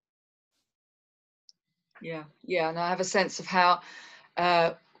 Yeah, and I have a sense of how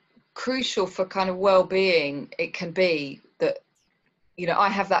crucial for kind of well-being it can be that, you know, I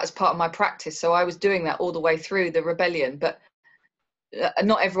have that as part of my practice, so I was doing that all the way through the rebellion, but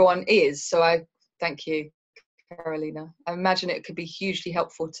not everyone is. So I thank you, Carolina. I imagine it could be hugely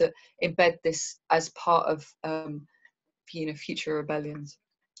helpful to embed this as part of you know, future rebellions.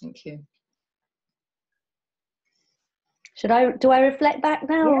 Thank you. Do I reflect back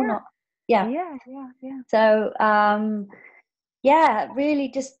now or not? Yeah. So really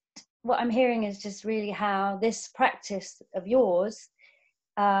just what I'm hearing is just really how this practice of yours,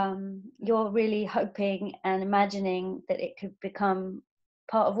 you're really hoping and imagining that it could become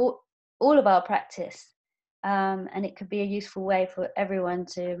part of all of our practice, and it could be a useful way for everyone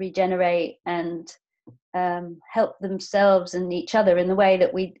to regenerate and help themselves and each other in the way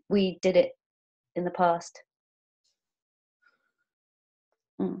that we did it in the past.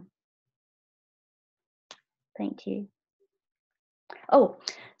 Thank you. Oh,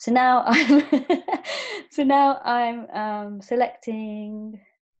 so now I'm selecting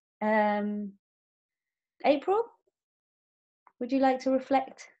April. Would you like to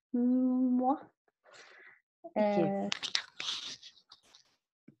reflect more?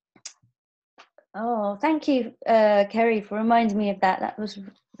 Oh, thank you, Kerry, for reminding me of that. That was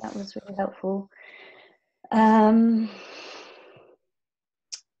really helpful. What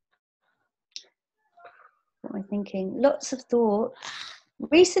am I thinking? Lots of thoughts.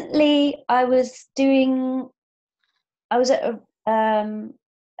 Recently, I was at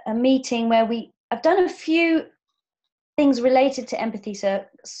a meeting where I've done a few things related to empathy, so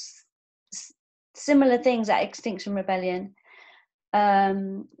similar things at Extinction Rebellion.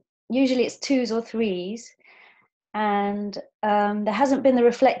 Usually it's 2s or 3s, and there hasn't been the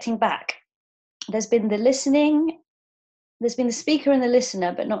reflecting back. There's been the listening, there's been the speaker and the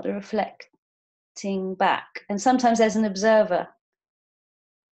listener, but not the reflecting back. And sometimes there's an observer.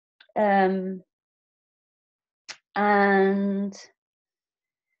 And I'm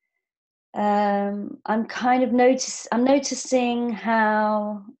kind of noticing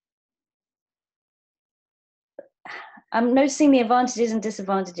the advantages and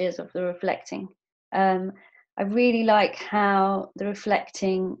disadvantages of the reflecting. I really like how the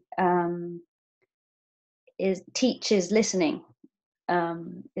reflecting teaches listening.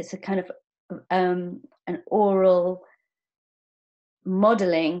 It's a kind of an oral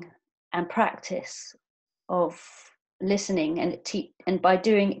modeling and practice of listening, and by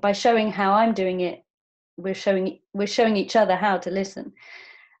showing how I'm doing it, we're showing each other how to listen,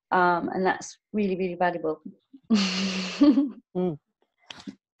 and that's really, really valuable.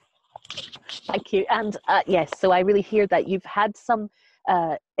 Thank you. And yes, so I really hear that you've had some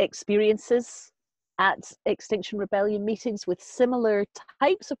experiences at Extinction Rebellion meetings with similar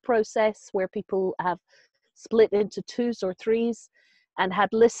types of process where people have split into 2s or 3s and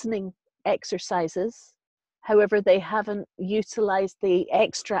had listening exercises. However, they haven't utilized the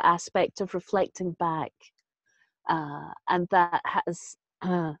extra aspect of reflecting back. And that has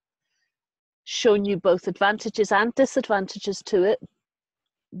shown you both advantages and disadvantages to it.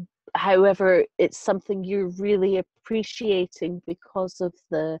 However, it's something you're really appreciating because of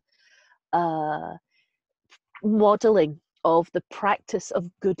the modeling of the practice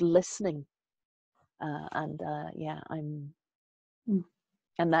of good listening. And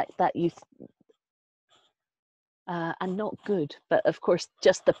that you've and not good, but of course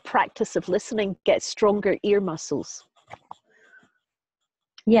just the practice of listening gets stronger ear muscles.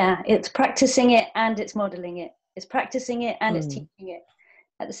 Yeah, it's practicing it and it's modeling it. It's practicing it and it's teaching it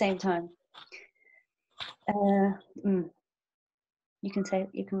at the same time. You can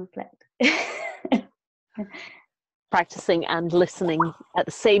reflect. Practicing and listening at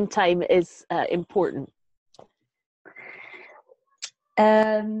the same time is important.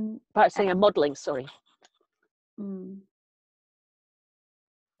 Practicing and modeling, sorry.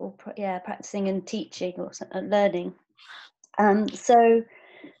 Or practicing and teaching or learning. So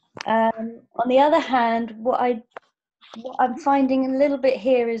on the other hand, what I'm finding a little bit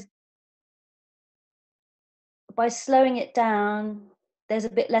here is by slowing it down, there's a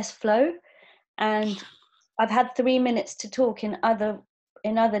bit less flow, and I've had 3 minutes to talk in other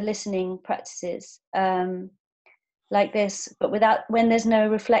listening practices like this, but when there's no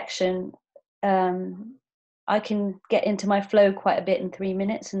reflection, I can get into my flow quite a bit in 3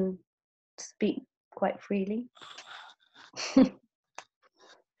 minutes and speak quite freely.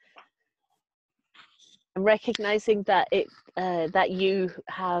 And recognizing that that you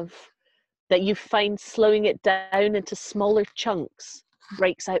have that you find slowing it down into smaller chunks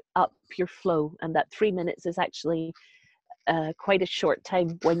breaks up your flow, and that 3 minutes is actually quite a short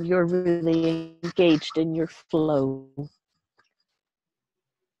time when you're really engaged in your flow.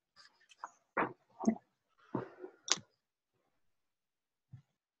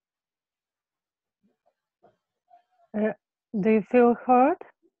 Do you feel heard,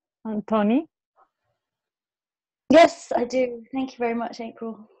 Tony? Yes, I do. Thank you very much,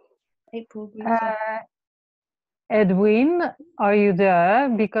 April. April. Edwin, are you there?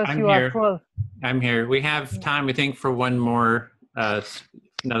 Because I'm you here. are close. I'm here. We have time, I think, for one more,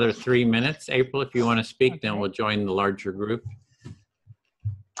 another 3 minutes. April, if you want to speak, then we'll join the larger group.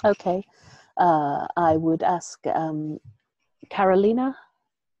 Okay. I would ask Carolina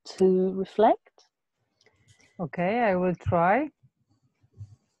to reflect. Okay, I will try.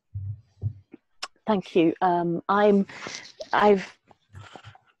 Thank you.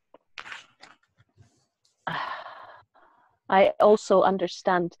 I also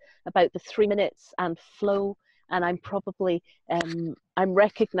understand about the 3 minutes and flow, and I'm probably I'm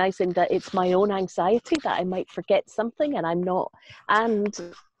recognizing that it's my own anxiety that I might forget something, and I'm not. And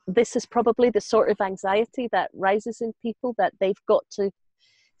this is probably the sort of anxiety that rises in people, that they've got to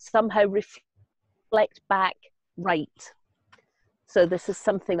somehow reflect back right. So this is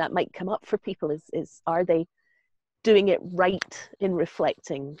something that might come up for people: is are they doing it right in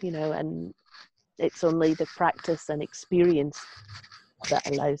reflecting, you know? And it's only the practice and experience that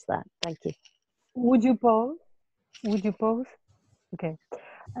allows that. Thank you. Would you pause? Would you pause? Okay.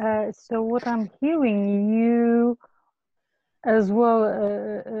 So what I'm hearing, you as well,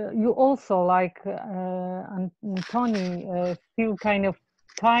 you also, like Tony, feel kind of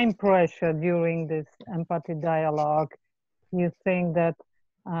time pressure during this empathy dialogue. You think that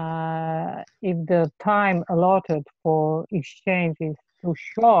if the time allotted for exchange is too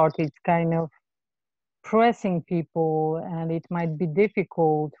short, it's kind of pressing people, and it might be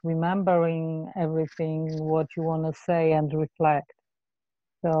difficult remembering everything what you want to say and reflect.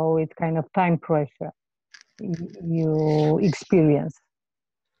 So it's kind of time pressure you experience.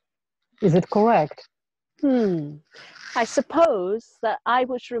 Is it correct? I suppose that I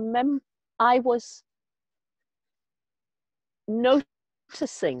was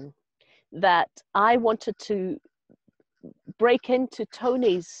noticing that I wanted to break into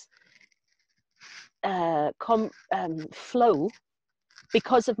Tony's flow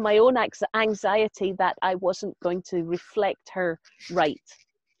because of my own anxiety that I wasn't going to reflect her right,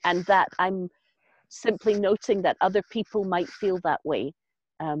 and that I'm simply noting that other people might feel that way.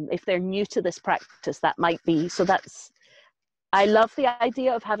 If they're new to this practice, that might be. So that's, I love the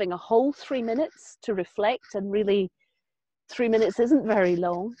idea of having a whole 3 minutes to reflect, and really 3 minutes isn't very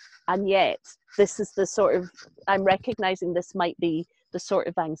long, and yet this is the sort of, I'm recognizing this might be the sort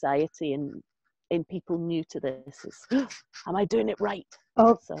of anxiety in people new to this is, am I doing it right?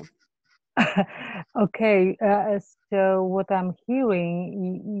 Oh, so. Okay. So what I'm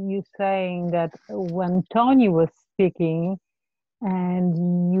hearing, you saying that when Tony was speaking, and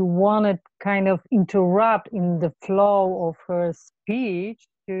you wanted kind of interrupt in the flow of her speech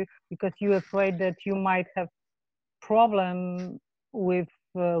because you're afraid that you might have problem with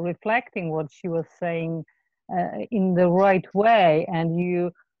reflecting what she was saying in the right way, and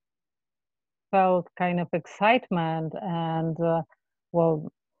you felt kind of excitement and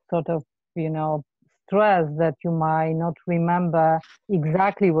well, sort of, you know, stress that you might not remember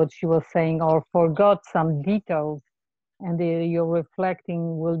exactly what she was saying or forgot some details, and your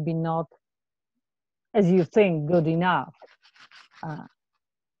reflecting will be not, as you think, good enough.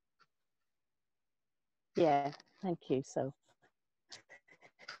 Yeah, thank you. So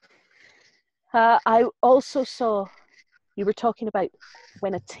I also saw you were talking about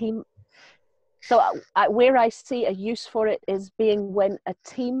when a team, so where I see a use for it is being when a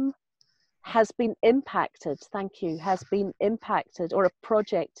team has been impacted, thank you, has been impacted, or a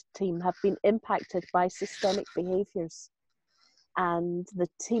project team have been impacted by systemic behaviors, and the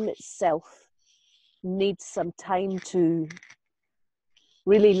team itself needs some time to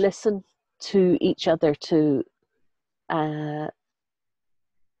really listen to each other, to and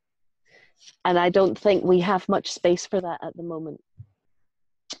I don't think we have much space for that at the moment.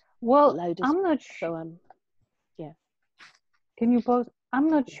 Well, I'm not sure. So yeah. Can you pause? I'm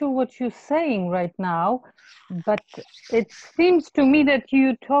not sure what you're saying right now, but it seems to me that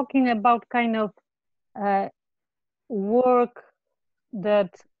you're talking about kind of work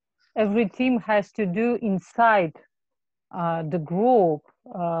that every team has to do inside the group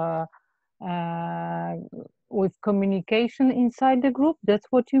with communication inside the group. That's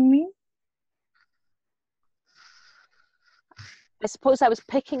what you mean? I suppose I was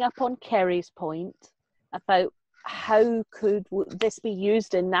picking up on Kerry's point about how could this be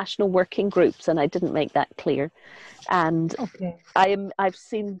used in national working groups, and I didn't make that clear. And Okay. I've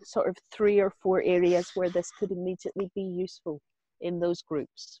seen sort of 3 or 4 areas where this could immediately be useful in those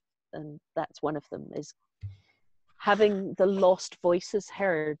groups, and that's one of them, is having the lost voices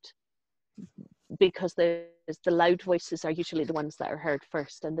heard, because the loud voices are usually the ones that are heard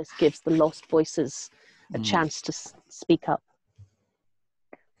first, and this gives the lost voices a chance to speak up.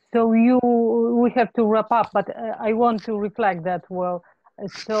 So we have to wrap up, but I want to reflect that well.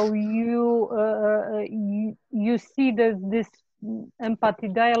 So you see this empathy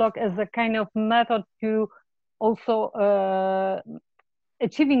dialogue as a kind of method to also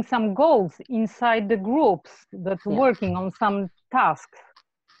achieving some goals inside the groups that are working on some tasks.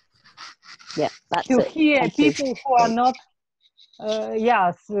 Yeah, that's to it. hear Thank people you. who are not,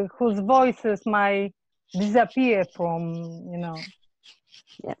 yes, whose voices might disappear from,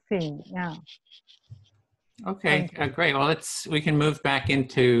 thing. Yeah. Okay, great. Well, we can move back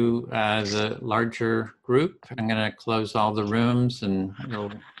into the larger group. I'm going to close all the rooms and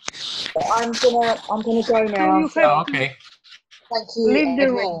it'll... I'm gonna go now. Okay. Thank you. Leave the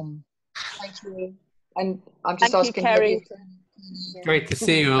Edwin. room. Thank you. And I'm just Thank you, asking Kerry. Great to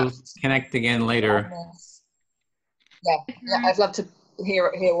see you. We'll connect again later. Yeah, I'd love to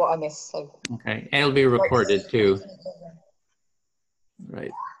hear what I missed. So. Okay, it'll be recorded too.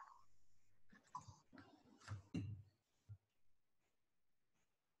 Right.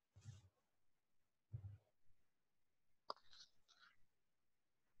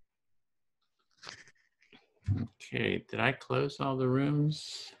 Okay, did I close all the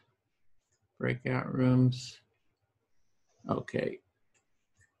rooms? Breakout rooms? Okay.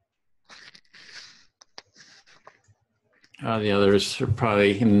 The others are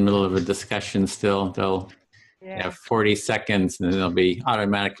probably in the middle of a discussion still. They'll have 40 seconds and then they'll be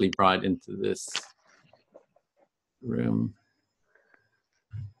automatically brought into this room.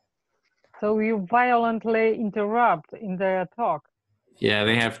 So you violently interrupt in their talk. Yeah,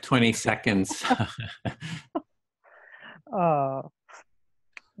 they have 20 seconds. Oh,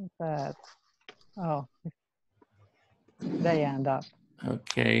 bad. Oh, they end up.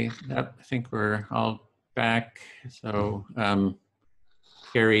 Okay, I think we're all back. So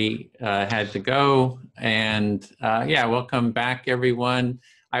Carrie had to go, and yeah, welcome back, everyone.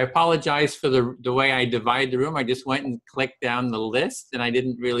 I apologize for the way I divide the room. I just went and clicked down the list, and I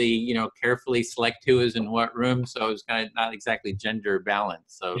didn't really, carefully select who is in what room, so it was kind of not exactly gender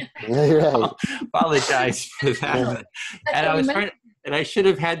balanced. So I apologize for that. And I should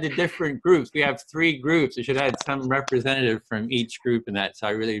have had the different groups. We have 3 groups. I should have had some representative from each group in that. So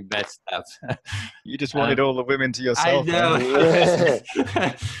I really messed up. You just wanted all the women to yourself. I know.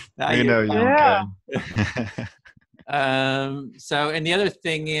 I know you're So, and the other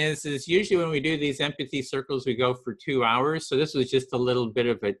thing is usually when we do these empathy circles, we go for 2 hours. So this was just a little bit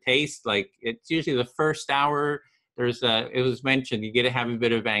of a taste. Like it's usually the first hour. It was mentioned, you get to have a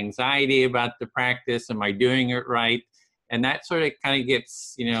bit of anxiety about the practice. Am I doing it right? And that sort of kind of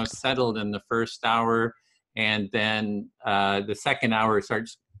gets, settled in the first hour. And then the second hour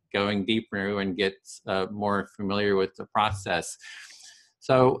starts going deeper and gets more familiar with the process.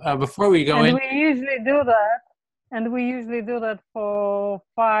 So before we go in. We usually do that for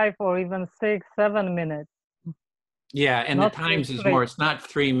 5 or even 6, 7 minutes. Yeah, and not the times is 3. more. It's not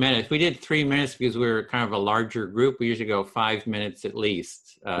 3 minutes. We did 3 minutes because we were kind of a larger group. We usually go 5 minutes at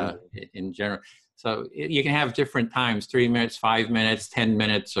least in general. So you can have different times, 3 minutes, 5 minutes, 10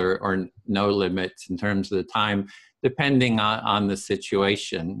 minutes, or no limits in terms of the time, depending on the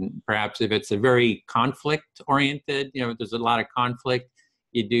situation. Perhaps if it's a very conflict-oriented, there's a lot of conflict,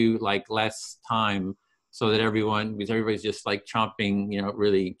 you do like less time so that because everybody's just like chomping,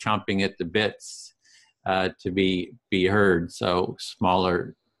 really chomping at the bits to be heard. So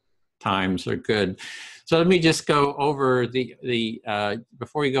smaller times are good. So let me just go over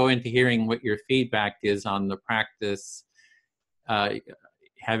before we go into hearing what your feedback is on the practice,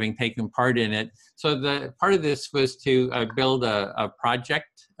 having taken part in it. So the part of this was to build a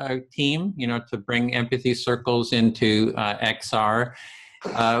project team, to bring empathy circles into XR.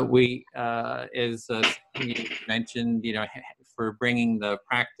 We, as you mentioned, for bringing the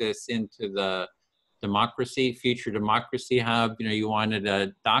practice into the Future Democracy Hub, you wanted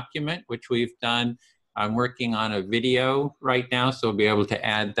a document, which we've done. I'm working on a video right now, so we'll be able to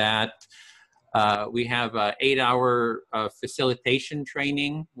add that. We have an 8-hour facilitation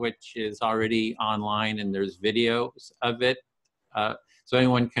training, which is already online, and there's videos of it. So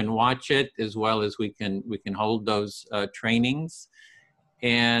anyone can watch it, as well as we can hold those trainings.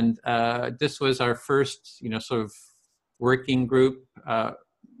 And this was our first, sort of working group,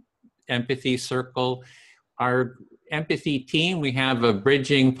 empathy circle. Our empathy team, we have a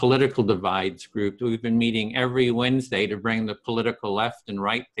Bridging Political Divides group. We've been meeting every Wednesday to bring the political left and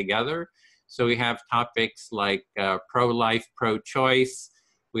right together. So we have topics like pro-life, pro-choice.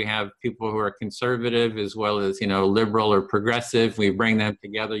 We have people who are conservative as well as, you know, liberal or progressive. We bring them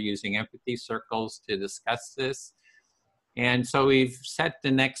together using empathy circles to discuss this. And so we've set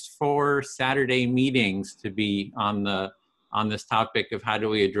the next 4 Saturday meetings to be on this topic of how do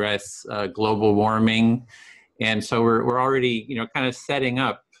we address global warming. And so we're already, you know, kind of setting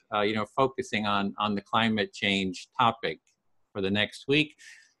up, you know, focusing on the climate change topic for the next week.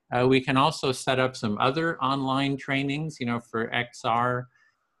 We can also set up some other online trainings, you know, for XR.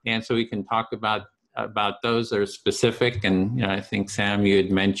 And so we can talk about those that are specific. And, you know, I think, Sam, you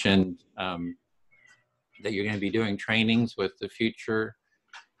had mentioned that you're going to be doing trainings with the Future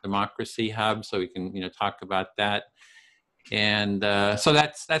Democracy Hub. So we can, you know, talk about that. And so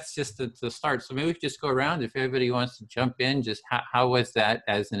that's just the start. So maybe we could just go around. If everybody wants to jump in, just how was that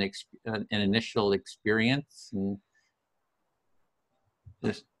as an initial experience? And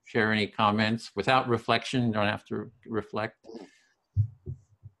just share any comments without reflection. You don't have to reflect.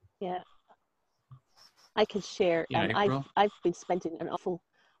 Yeah, I can share. Yeah, I've been spending an awful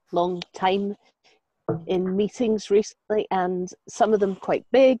long time in meetings recently, and some of them quite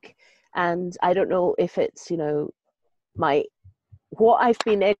big. And I don't know if it's, you know, what I've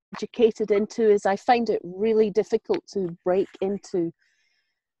been educated into is I find it really difficult to break into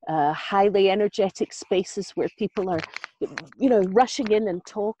highly energetic spaces where people are, you know, rushing in and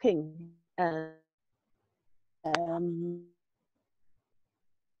talking.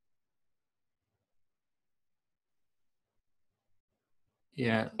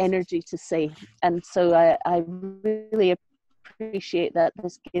 Yeah. Energy to say. And so I really appreciate that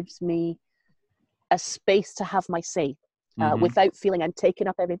this gives me a space to have my say. Without feeling I'm taking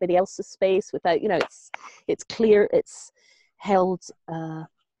up everybody else's space, without, you know, it's clear, it's held.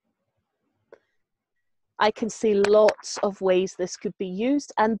 I can see lots of ways this could be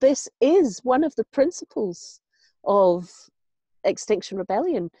used, and this is one of the principles of Extinction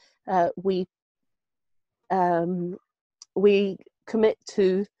Rebellion. We commit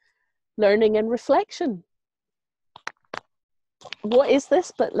to learning and reflection. What is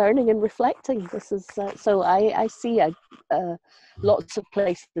this but learning and reflecting? This is so I see lots of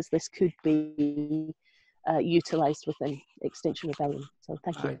places this could be utilized within Extinction Rebellion. So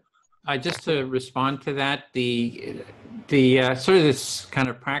thank you. Just to respond to that, the sort of this kind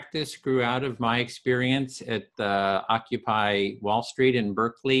of practice grew out of my experience at Occupy Wall Street in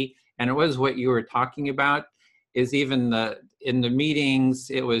Berkeley, and it was what you were talking about. Is even in the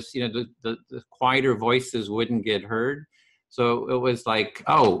meetings, it was, you know, the quieter voices wouldn't get heard. So it was like,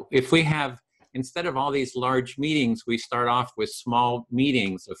 oh, if we have, instead of all these large meetings, we start off with small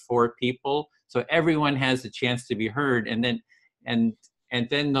meetings of 4 people, so everyone has a chance to be heard, and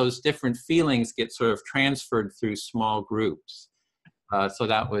then those different feelings get sort of transferred through small groups. So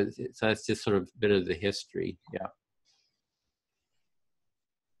that's just sort of a bit of the history. Yeah.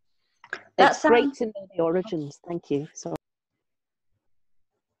 It's great to know the origins. Thank you. So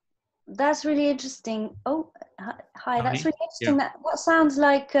that's really interesting. Oh, hi. That's really interesting. Yeah. That what sounds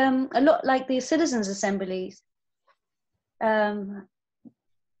like a lot like the citizens' assemblies. When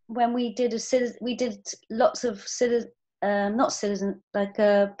we did lots of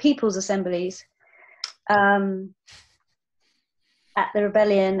people's assemblies at the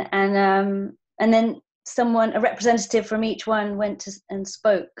rebellion, and then a representative from each one went and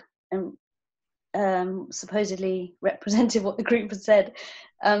spoke and supposedly represented what the group had said.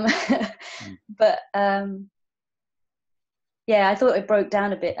 But yeah, I thought it broke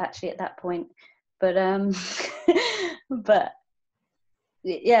down a bit actually at that point. But but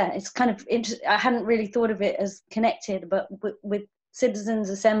yeah, it's kind of interesting. I hadn't really thought of it as connected, but with citizens'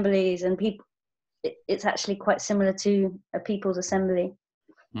 assemblies and people, it's actually quite similar to a people's assembly.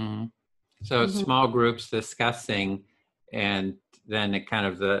 So small groups discussing, and then it kind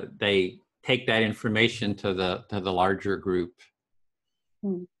of they take that information to the larger group.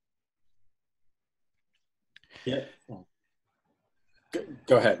 Yeah.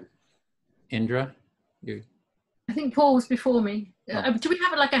 Go ahead, Indra. I think Paul was before me. Do we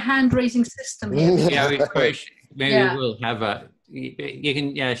have like a hand raising system here? Yeah, maybe we'll have a. You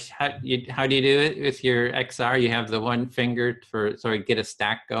can, how do you do it with your XR? You have the one finger for get a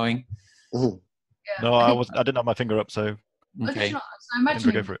stack going. No, I didn't have my finger up, so. Okay. So I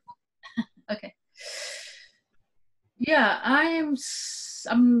imagine. Go for it. Okay. Yeah, I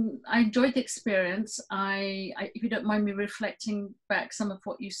enjoyed the experience. If you don't mind me reflecting back some of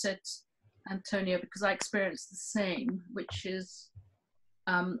what you said Antonio, because I experienced the same, which is,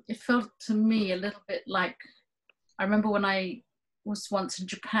 it felt to me a little bit like, I remember when I was once in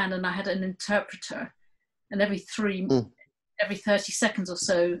Japan and I had an interpreter, and every 30 seconds or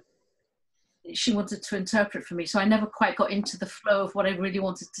so, she wanted to interpret for me. So I never quite got into the flow of what I really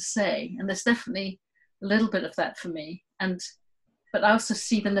wanted to say. And there's definitely a little bit of that for me. But I also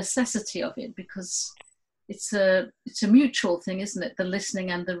see the necessity of it, because it's a mutual thing, isn't it? The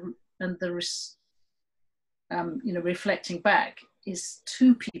listening and the reflecting back is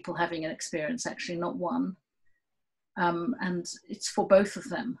two people having an experience, actually, not one. And it's for both of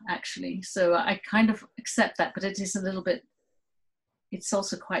them, actually. So I kind of accept that, but it is a little bit, it's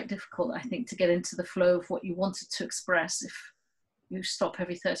also quite difficult, I think, to get into the flow of what you wanted to express if you stop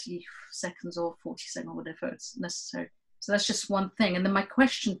every 30 seconds or 40 seconds or whatever it's necessary. So that's just one thing. And then my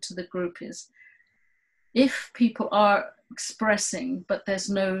question to the group is, if people are expressing, but there's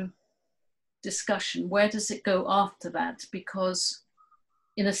no discussion, where does it go after that? Because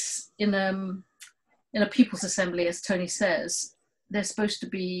in a people's assembly, as Tony says, there's supposed to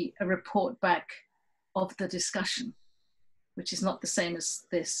be a report back of the discussion, which is not the same as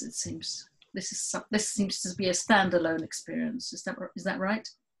this, it seems. This seems to be a standalone experience. Is that right?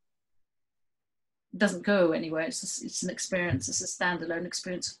 It doesn't go anywhere. It's an experience. It's a standalone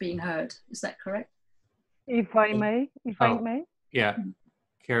experience of being heard. Is that correct? If I may. Yeah.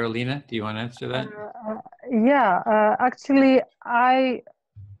 Carolina, do you want to answer that? Actually, I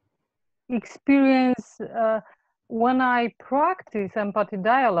experience when I practice empathy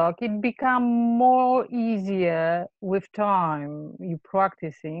dialogue, it becomes more easier with time. You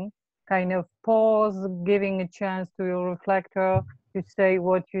practicing, kind of pause, giving a chance to your reflector to say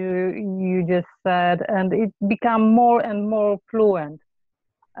what you just said, and it become more and more fluent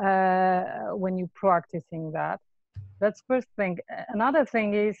when you practicing that. That's first thing. Another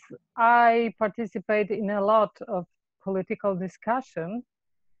thing is I participate in a lot of political discussion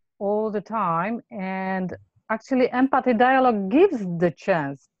all the time, and actually empathy dialogue gives the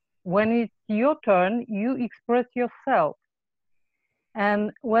chance. When it's your turn, you express yourself.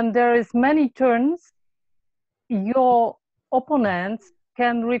 And when there is many turns, your opponents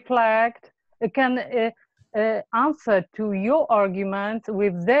can reflect, can answer to your arguments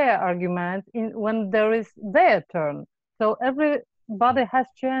with their arguments when there is their turn. So everybody has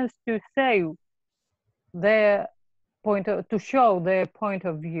chance to say their to show their point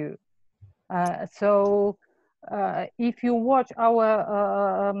of view. So if you watch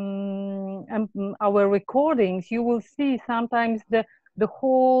our recordings, you will see sometimes the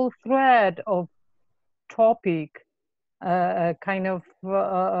whole thread of topic kind of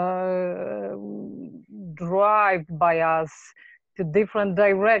drive by us to different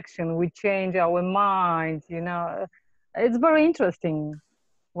direction. We change our minds, you know. It's very interesting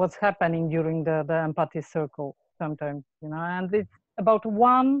what's happening during the empathy circle sometimes, you know, and it's about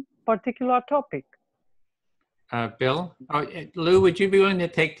one particular topic. Bill? Oh, Lou, would you be willing to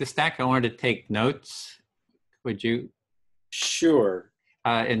take the stack? I wanted to take notes. Would you? Sure.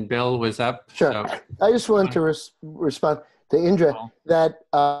 And Bill was up. Sure. So. I just wanted to respond to Indra that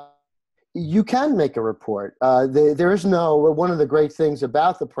you can make a report. There is one of the great things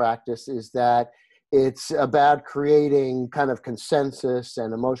about the practice is that it's about creating kind of consensus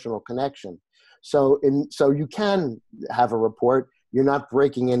and emotional connection. So you can have a report. You're not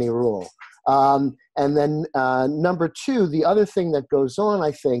breaking any rule. And then number two, the other thing that goes on,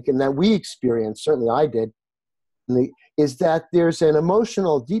 I think, and that we experienced, certainly I did, is that there's an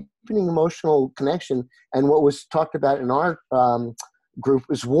deepening emotional connection. And what was talked about in our group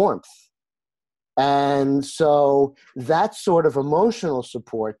is warmth. And so that sort of emotional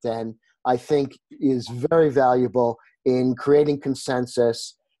support then, I think, is very valuable in creating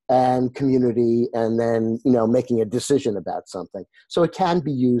consensus and community, and then, you know, making a decision about something. So it can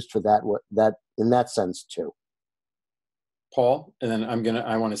be used for that in that sense too. Paul, and then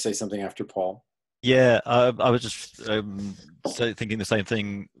I want to say something after Paul. Yeah, I was just thinking the same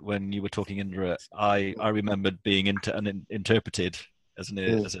thing when you were talking, Indra. I remembered being interpreted as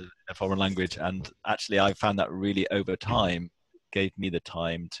a foreign language, and actually I found that really over time gave me the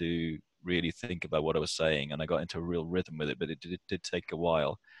time to really think about what I was saying, and I got into a real rhythm with it, but it did take a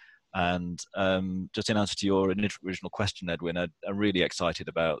while. And just in answer to your original question, Edwin, I'm really excited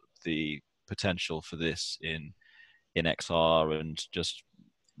about the potential for this in XR and just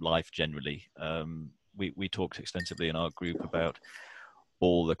life generally. We talked extensively in our group about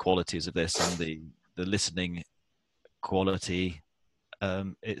all the qualities of this, and the listening quality.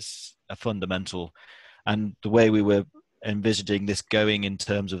 It's a fundamental, and the way we were envisaging this going in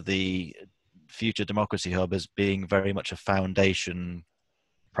terms of the future democracy hub as being very much a foundation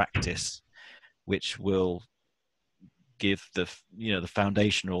practice which will give the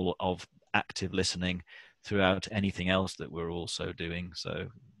foundational of active listening throughout anything else that we're also doing. So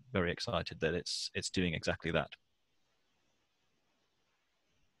very excited that it's doing exactly that.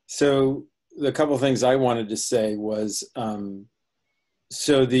 So the couple of things I wanted to say was,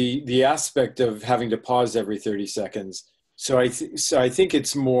 so the aspect of having to pause every 30 seconds. So I think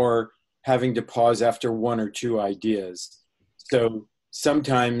it's more having to pause after one or two ideas. So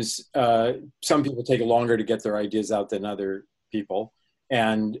sometimes some people take longer to get their ideas out than other people.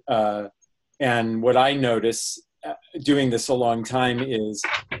 And what I notice doing this a long time is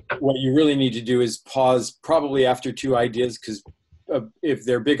what you really need to do is pause probably after two ideas, because if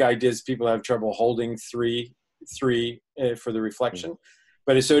they're big ideas, people have trouble holding three for the reflection.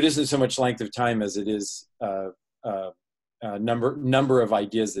 But so it isn't so much length of time as it is number of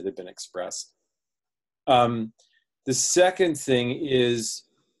ideas that have been expressed. The second thing is,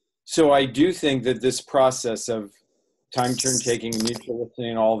 so I do think that this process of time turn taking, mutual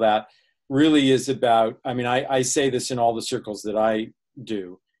listening, and all that really is about, I mean, I say this in all the circles that I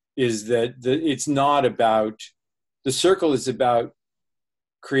do, is that it's not about, the circle is about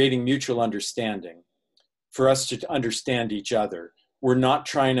creating mutual understanding for us to understand each other. We're not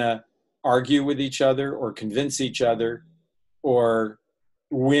trying to argue with each other or convince each other or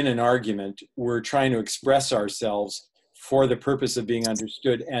win an argument. We're trying to express ourselves for the purpose of being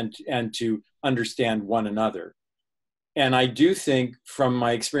understood and to understand one another. And I do think, from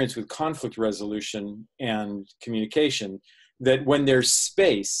my experience with conflict resolution and communication, that when there's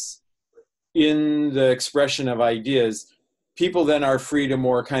space in the expression of ideas, people then are free to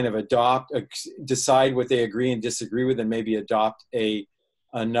more kind of decide what they agree and disagree with, and maybe adopt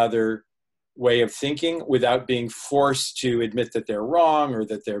another way of thinking without being forced to admit that they're wrong or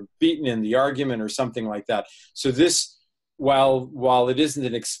that they're beaten in the argument or something like that. So this, while it isn't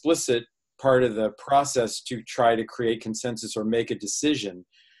an explicit part of the process to try to create consensus or make a decision,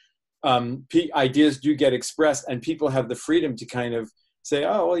 ideas do get expressed, and people have the freedom to kind of say,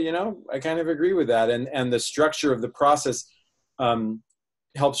 oh, well, I kind of agree with that. And the structure of the process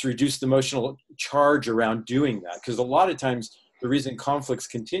helps reduce the emotional charge around doing that. Because a lot of times the reason conflicts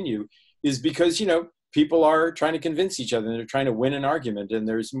continue is because, people are trying to convince each other and they're trying to win an argument. And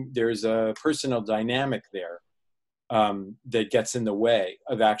there's a personal dynamic there that gets in the way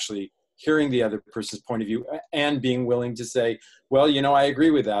of actually hearing the other person's point of view and being willing to say, well, I agree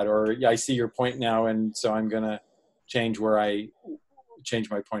with that, or I see your point now, and so I'm going to change my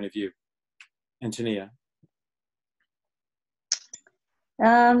point of view. Antonia.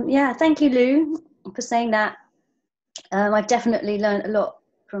 Yeah, thank you, Lou, for saying that. I've definitely learned a lot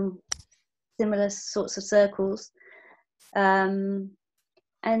from similar sorts of circles. So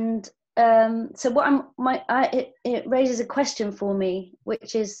what it raises a question for me,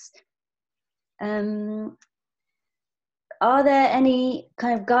 which is, are there any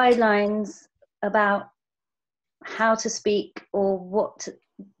kind of guidelines about how to speak, or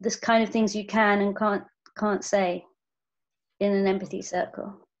this kind of things you can and can't say in an empathy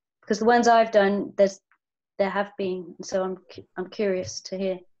circle? Because the ones I've done, there have been, so I'm curious to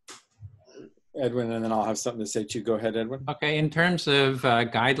hear. Edwin, and then I'll have something to say too. Go ahead, Edwin. Okay, in terms of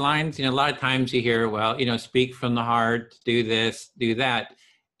guidelines, a lot of times you hear, well, speak from the heart, do this, do that.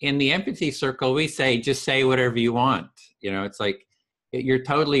 In the empathy circle, we say, just say whatever you want. It's like, you're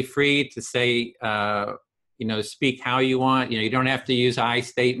totally free to say, speak how you want. You don't have to use I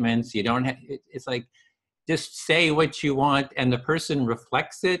statements. You don't have, it's like, just say what you want, and the person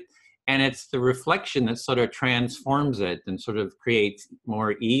reflects it. And it's the reflection that sort of transforms it and sort of creates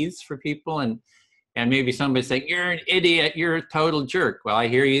more ease for people. And maybe somebody's saying, you're an idiot, you're a total jerk. Well, I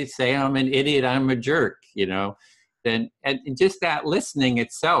hear you say, I'm an idiot, I'm a jerk, Then, and just that listening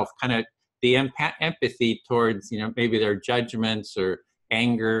itself, kind of the empathy towards, maybe their judgments or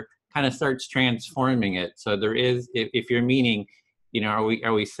anger, kind of starts transforming it. So there is, if you're meaning, are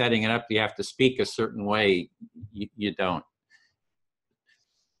we setting it up? You have to speak a certain way. You don't.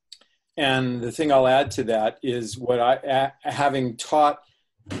 And the thing I'll add to that is having taught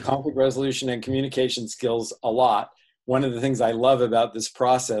conflict resolution and communication skills a lot, one of the things I love about this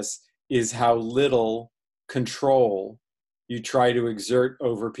process is how little control you try to exert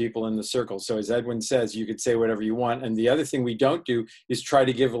over people in the circle. So as Edwin says, you could say whatever you want. And the other thing we don't do is try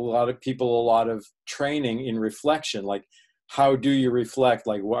to give a lot of people a lot of training in reflection. Like, how do you reflect?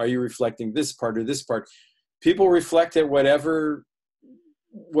 Like, why are you reflecting this part or this part? People reflect at whatever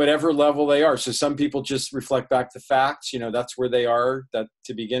level they are. So some people just reflect back the facts, that's where they are, that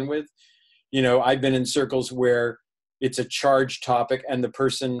to begin with. I've been in circles where it's a charged topic and the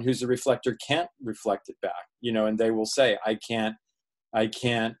person who's the reflector can't reflect it back, and they will say, I can't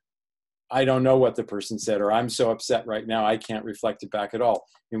I don't know what the person said, or I'm so upset right now I can't reflect it back at all,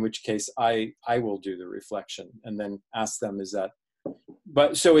 in which case I will do the reflection and then ask them, is that,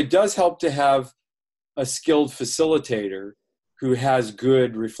 but so it does help to have a skilled facilitator who has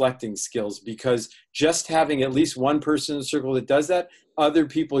good reflecting skills, because just having at least one person in the circle that does that, other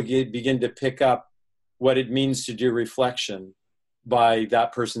people begin to pick up what it means to do reflection by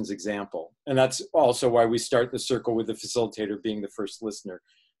that person's example. And that's also why we start the circle with the facilitator being the first listener,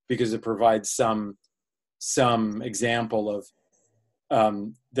 because it provides some example of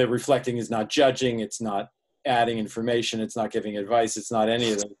that reflecting is not judging, it's not adding information, it's not giving advice, it's not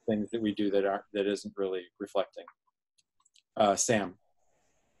any of those things that we do that isn't really reflecting. Sam.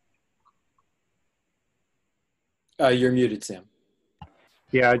 You're muted, Sam.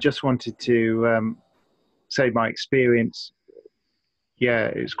 Yeah, I just wanted to say my experience. Yeah,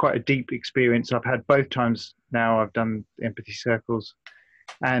 it's quite a deep experience. I've had both times now I've done empathy circles.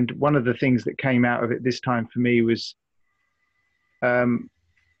 And one of the things that came out of it this time for me was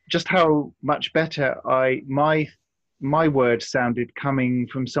just how much better my words sounded coming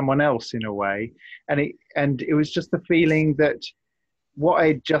from someone else in a way. And it was just the feeling that what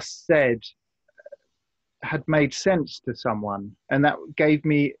I just said had made sense to someone. And that gave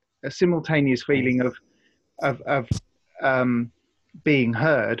me a simultaneous feeling of being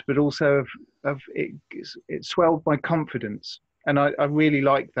heard, but also of it swelled my confidence. And I really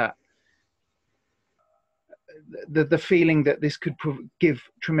like that. The feeling that this could give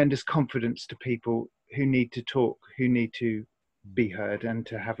tremendous confidence to people who need to talk, who need to be heard, and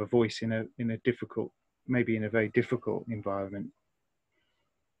to have a voice in a difficult, maybe in a very difficult environment.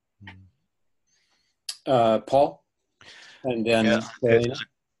 Paul, and then yeah, it's a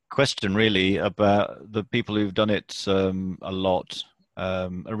question really about the people who've done it a lot. I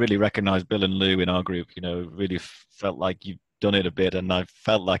really recognize Bill and Lou in our group, really felt like you've done it a bit, and I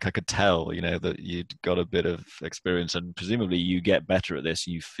felt like I could tell, that you'd got a bit of experience, and presumably you get better at this.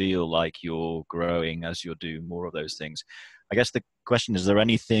 You feel like you're growing as you do more of those things. I guess the question is there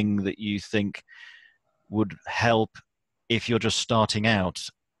anything that you think would help if you're just starting out?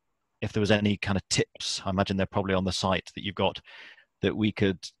 If there was any kind of tips, I imagine they're probably on the site that you've got, that we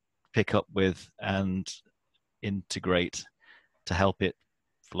could pick up with and integrate to help it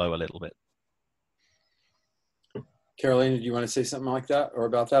flow a little bit. Carolina, do you want to say something like that or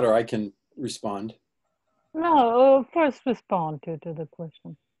about that, or I can respond? No, first respond to the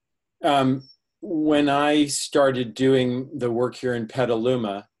question. When I started doing the work here in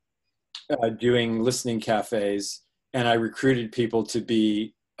Petaluma, doing listening cafes, and I recruited people to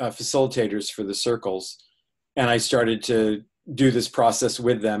be facilitators for the circles, and I started to do this process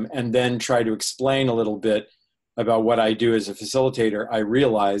with them and then try to explain a little bit about what I do as a facilitator, I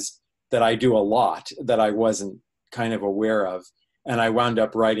realized that I do a lot that I wasn't kind of aware of. And I wound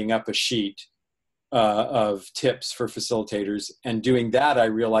up writing up a sheet of tips for facilitators. And doing that, I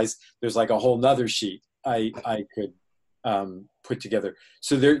realized there's like a whole nother sheet I could put together.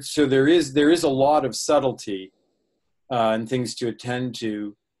 So there is a lot of subtlety and things to attend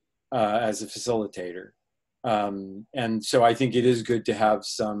to as a facilitator. And so I think it is good to have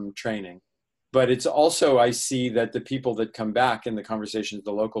some training. But it's also, I see that the people that come back in the conversations,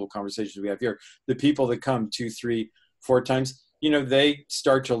 the local conversations we have here, the people that come 2, 3, 4 times, they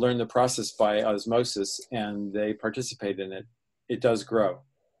start to learn the process by osmosis and they participate in it. It does grow.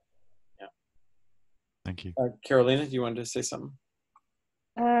 Yeah. Thank you. Carolina, do you want to say something?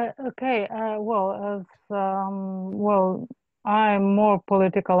 Okay. I'm more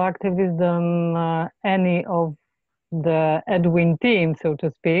political activist than any of the Edwin team, so to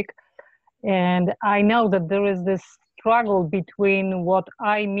speak. And I know that there is this struggle between what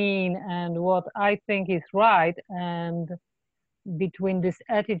I mean and what I think is right, and between this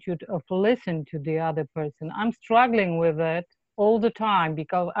attitude of listen to the other person. I'm struggling with it all the time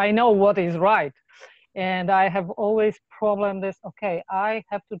because I know what is right. And I have always problem this, okay, I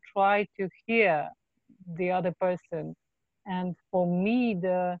have to try to hear the other person. And for me,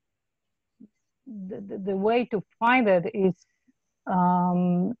 the way to find it is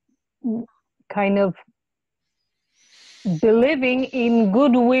kind of believing in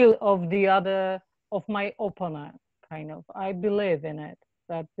goodwill of the other, of my opponent, kind of. I believe in it,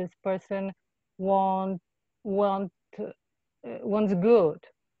 that this person wants good,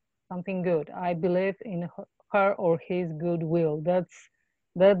 something good. I believe in her or his goodwill. That's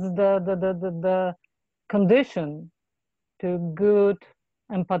the condition to good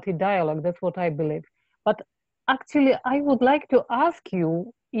empathy dialogue. That's what I believe. But actually, I would like to ask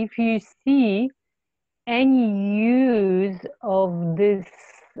you if you see any use of this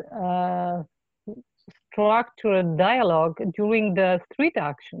structured dialogue during the street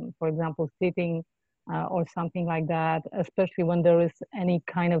action, for example, sitting or something like that, especially when there is any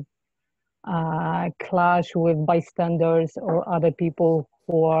kind of clash with bystanders or other people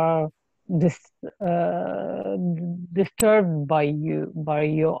who are disturbed by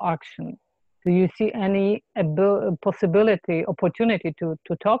your action. Do you see any opportunity to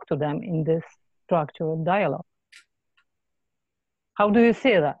talk to them in this structured dialogue? How do you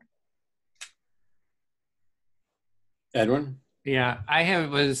see that? Edwin? Yeah, I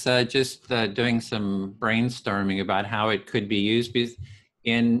was just doing some brainstorming about how it could be used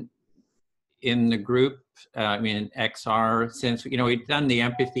in the group. I mean, XR, since we've done the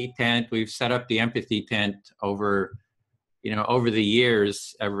empathy tent, we've set up the empathy tent over the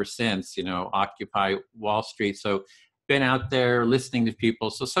years ever since Occupy Wall Street. So been out there listening to people.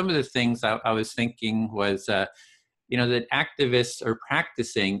 So some of the things I was thinking was that activists are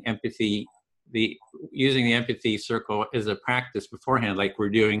practicing empathy. Using the empathy circle as a practice beforehand, like we're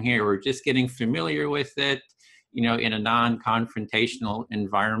doing here. We're just getting familiar with it, in a non-confrontational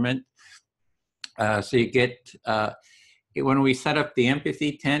environment. So you get, when we set up the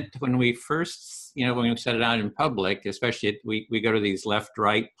empathy tent, when we first, when we set it out in public, especially we go to these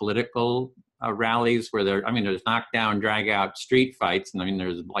left-right political rallies where there's knockdown, drag-out street fights, and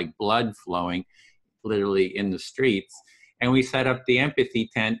there's like blood flowing literally in the streets. And we set up the empathy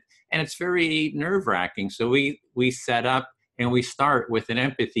tent, and it's very nerve-wracking. So we set up and we start with an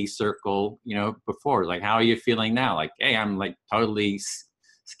empathy circle, before, like, how are you feeling now? Like, hey, I'm like totally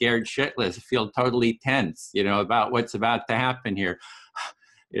scared shitless. I feel totally tense, about what's about to happen here.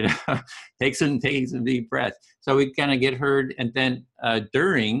 Take some deep breaths. So we kind of get heard. And then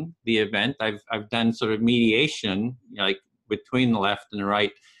during the event, I've done sort of mediation, like between the left and the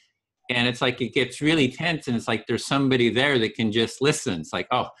right. And it's like, it gets really tense, and it's like, there's somebody there that can just listen. It's like,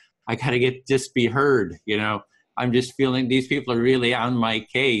 oh, I got to just be heard. I'm just feeling these people are really on my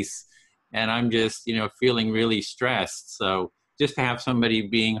case, and I'm just, feeling really stressed. So just to have somebody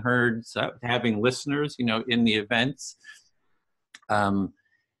being heard, so having listeners, in the events.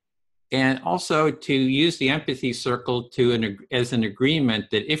 And also to use the empathy circle as an agreement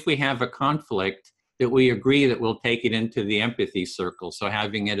that if we have a conflict, that we agree that we'll take it into the empathy circle. So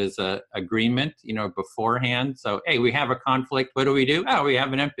having it as a agreement, beforehand. So, hey, we have a conflict. What do? Oh, we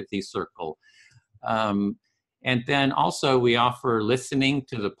have an empathy circle. And then also we offer listening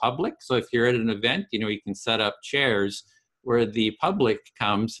to the public. So if you're at an event, you can set up chairs where the public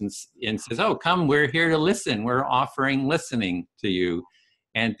comes and says, oh, come, we're here to listen. We're offering listening to you.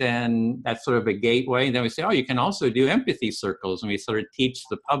 And then that's sort of a gateway. And then we say, oh, you can also do empathy circles. And we sort of teach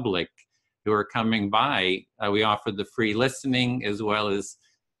the public who are coming by. We offer the free listening as well as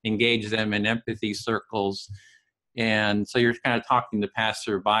engage them in empathy circles. And so you're kind of talking to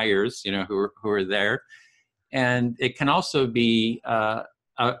passerbyers, who are there. And it can also be a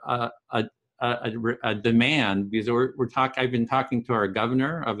demand, because I've been talking to our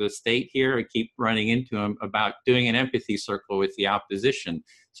governor of the state here. I keep running into him about doing an empathy circle with the opposition.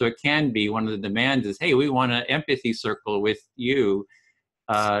 So it can be one of the demands is, hey, we want an empathy circle with you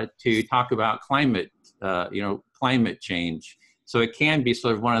to talk about climate change. So it can be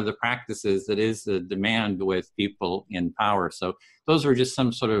sort of one of the practices that is the demand with people in power. So those are just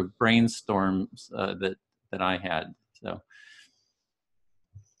some sort of brainstorms that I had. So,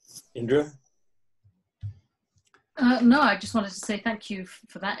 Indra? No, I just wanted to say thank you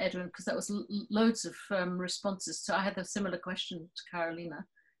for that, Edwin, because that was loads of responses. So I had a similar question to Carolina.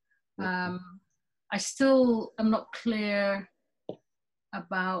 I still am not clear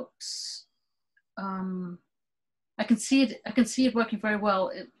about. I can see it working very well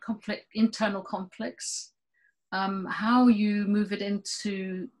in internal conflicts. How you move it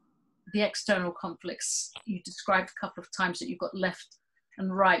into the external conflicts. You described a couple of times that you've got left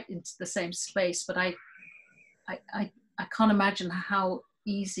and right into the same space, but I can't imagine how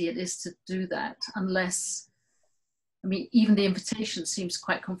easy it is to do that unless, even the invitation seems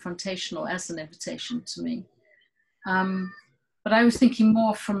quite confrontational as an invitation to me. But I was thinking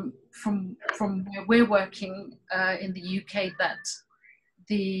more from where we're working in the UK, that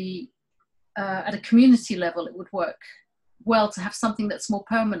at a community level, it would work well to have something that's more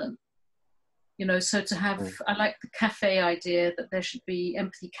permanent. So to have, I like the cafe idea, that there should be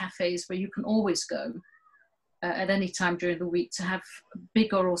empathy cafes where you can always go at any time during the week to have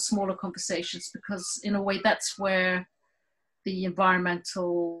bigger or smaller conversations, because in a way that's where the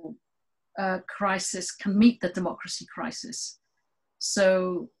environmental crisis can meet the democracy crisis.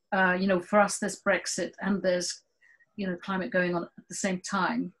 So, for us, there's Brexit and there's, climate going on at the same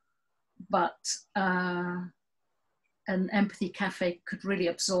time, but an empathy cafe could really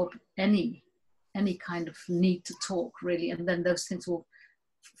absorb any any kind of need to talk, really, and then those things will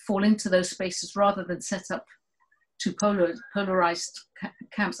fall into those spaces rather than set up two polarized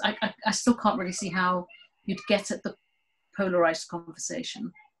camps. I still can't really see how you'd get at the polarized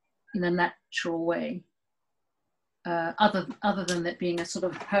conversation in a natural way, other than it being a sort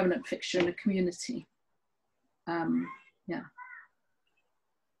of permanent fixture in a community. Yeah.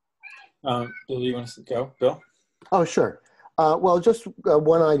 Bill, you want to go? Bill? Oh, sure. Well, just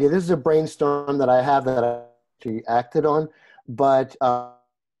one idea. This is a brainstorm that I have that I actually acted on, but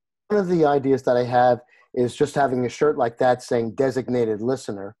one of the ideas that I have is just having a shirt like that saying designated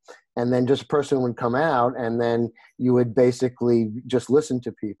listener, and then just a person would come out and then you would basically just listen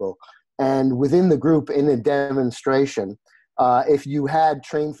to people. And within the group in a demonstration, if you had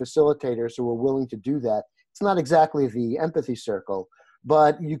trained facilitators who were willing to do that, it's not exactly the empathy circle,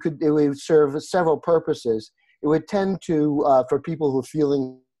 but it would serve several purposes. It would tend to, for people who are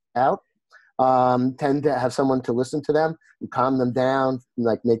feeling out, tend to have someone to listen to them and calm them down,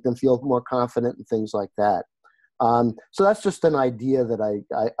 like make them feel more confident and things like that. So that's just an idea that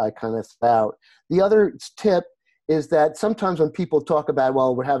I kind of thought out. The other tip is that sometimes when people talk about,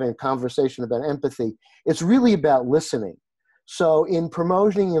 well, we're having a conversation about empathy, it's really about listening. So in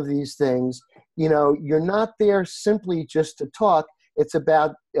promoting of these things, you're not there simply just to talk. It's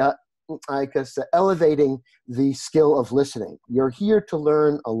about, I guess, elevating the skill of listening. You're here to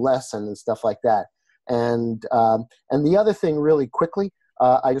learn a lesson and stuff like that. And the other thing really quickly,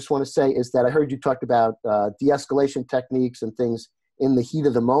 I just want to say is that I heard you talked about de-escalation techniques and things in the heat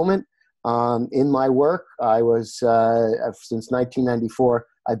of the moment. In my work, I was, since 1994,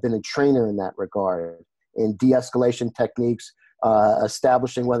 I've been a trainer in that regard, in de-escalation techniques,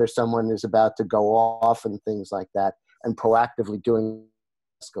 establishing whether someone is about to go off and things like that, and proactively doing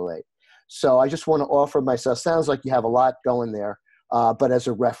escalate. So I just want to offer myself, sounds like you have a lot going there, but as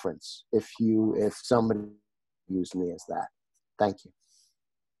a reference, if somebody used me as that. Thank you.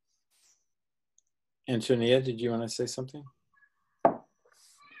 Antonia, did you want to say something?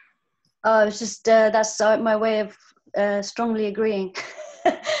 Oh, it's just, that's my way of strongly agreeing.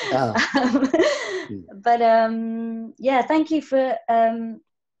 But yeah, thank you for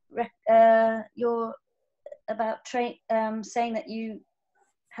your about saying that you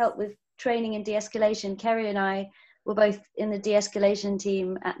help with training and de-escalation. Kerry and I were both in the de-escalation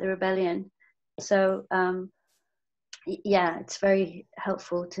team at the Rebellion, so yeah, it's very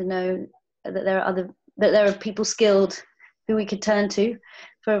helpful to know that there are people skilled who we could turn to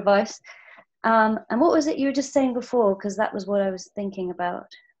for advice. And what was it you were just saying before? Because that was what I was thinking about.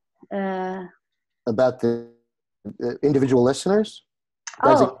 About the individual listeners?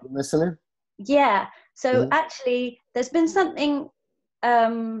 Listener? Yeah. So actually, there's been something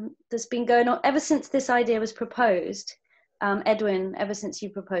that's been going on ever since this idea was proposed. Edwin, ever since you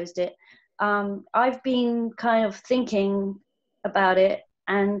proposed it, I've been kind of thinking about it,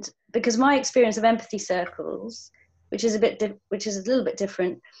 and because my experience of empathy circles, which is a little bit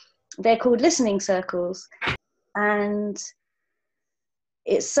different, they're called listening circles, and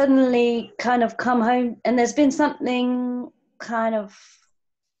it's suddenly kind of come home, and there's been something kind of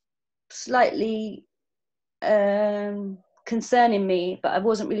slightly concerning me, but I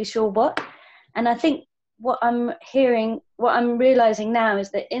wasn't really sure what. And I think what I'm realizing now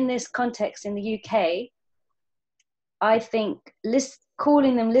is that in this context in the UK, I think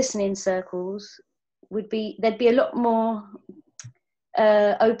calling them listening circles there'd be a lot more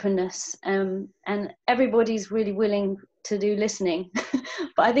openness, and everybody's really willing to do listening.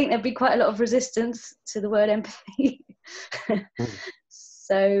 But I think there'd be quite a lot of resistance to the word empathy.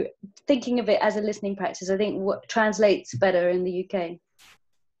 So thinking of it as a listening practice, I think what translates better in the UK.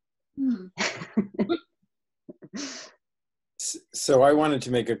 So I wanted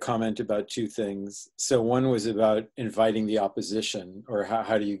to make a comment about two things. So one was about inviting the opposition, or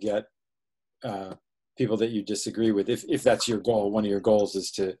how do you get people that you disagree with, if that's your goal. One of your goals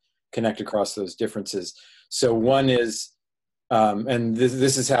is to connect across those differences. So one is, and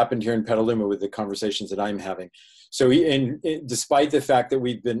this has happened here in Petaluma with the conversations that I'm having. So despite the fact that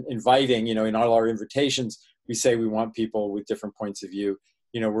we've been inviting, in all our invitations, we say we want people with different points of view.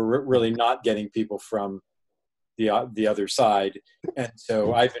 We're really not getting people from the other side. And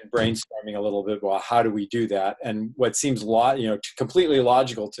so I've been brainstorming a little bit, well, how do we do that? And what seems completely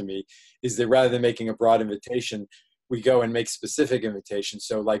logical to me is that rather than making a broad invitation, we go and make specific invitations.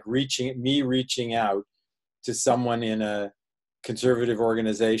 So like reaching out to someone in a conservative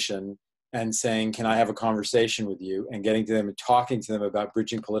organization and saying, can I have a conversation with you, and getting to them and talking to them about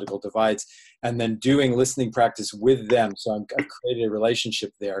bridging political divides, and then doing listening practice with them. So I've created a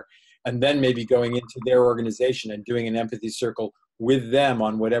relationship there. And then maybe going into their organization and doing an empathy circle with them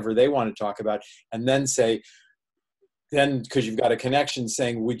on whatever they want to talk about, and then say, then because you've got a connection,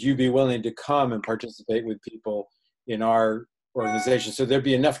 saying, would you be willing to come and participate with people in our organization? So there'd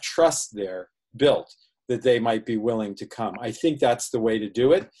be enough trust there built that they might be willing to come. I think that's the way to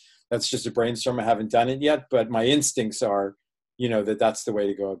do it. That's just a brainstorm. I haven't done it yet, but my instincts are, that that's the way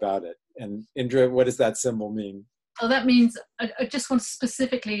to go about it. And Indra, what does that symbol mean? Oh, that means I just want to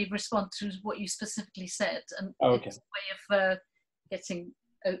specifically respond to what you specifically said, and okay. It's a way of getting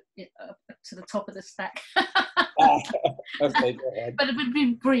up to the top of the stack. Okay, go ahead. But it would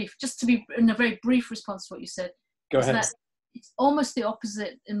be brief, just to be in a very brief response to what you said. Go ahead. That it's almost the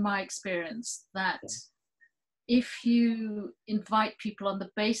opposite in my experience, that if you invite people on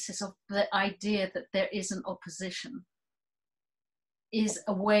the basis of the idea that there is an opposition, is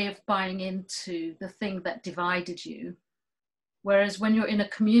a way of buying into the thing that divided you. Whereas when you're in a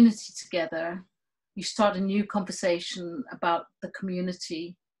community together, you start a new conversation about the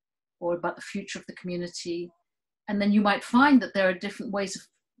community or about the future of the community. And then you might find that there are different ways of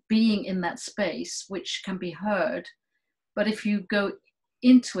being in that space, which can be heard. But if you go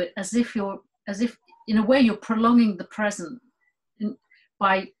into it as if in a way you're prolonging the present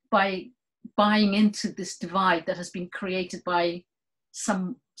by buying into this divide that has been created by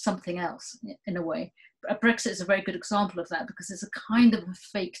something else, in a way. Brexit is a very good example of that, because it's a kind of a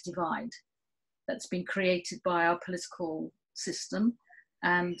fake divide that's been created by our political system.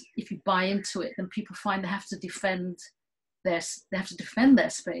 And if you buy into it, then people find they have to defend their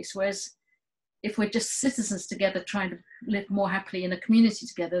space. Whereas if we're just citizens together trying to live more happily in a community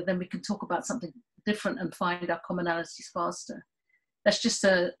together, then we can talk about something different and find our commonalities faster. That's just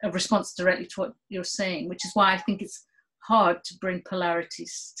a response directly to what you're saying, which is why I think it's hard to bring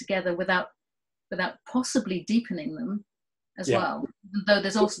polarities together without possibly deepening them as well. Though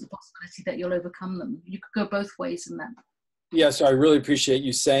there's also the possibility that you'll overcome them. You could go both ways in that. Yeah, so I really appreciate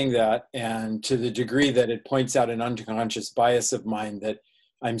you saying that. And to the degree that it points out an unconscious bias of mine that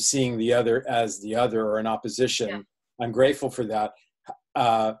I'm seeing the other as the other or an opposition, I'm grateful for that.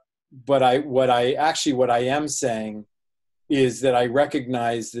 But what I am saying is that I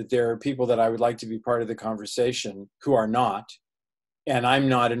recognize that there are people that I would like to be part of the conversation who are not, and I'm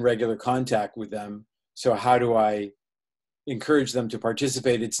not in regular contact with them. So how do I encourage them to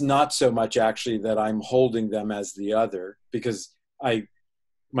participate? It's not so much actually that I'm holding them as the other, because my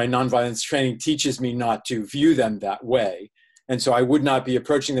nonviolence training teaches me not to view them that way. And so I would not be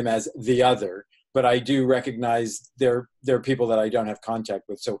approaching them as the other, but I do recognize they're people that I don't have contact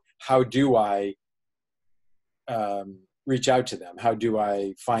with. So how do I reach out to them? How do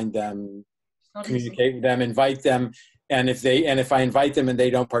I find them, communicate with them, invite them? And if I invite them and they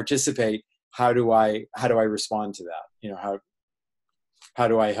don't participate, how do I respond to that? How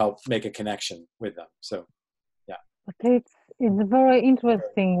do I help make a connection with them? So, yeah. But it's very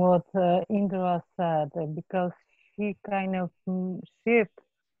interesting what Indra said, because she kind of shift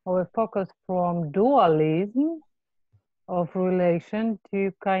our focus from dualism of relation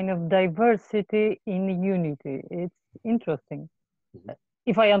to kind of diversity in unity. It's interesting.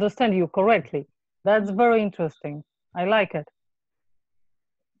 If I understand you correctly, that's very interesting. I like it.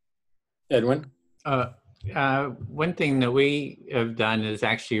 Edwin? One thing that we have done is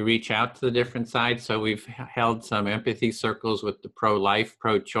actually reach out to the different sides. So we've held some empathy circles with the pro-life,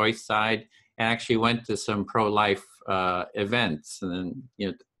 pro-choice side, and actually went to some pro-life events, and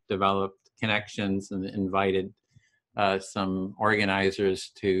then developed connections and invited some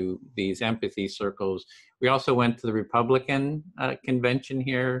organizers to these empathy circles. We also went to the Republican convention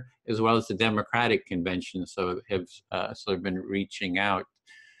here, as well as the Democratic convention. So have been reaching out.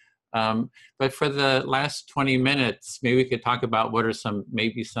 But for the last 20 minutes, maybe we could talk about what are some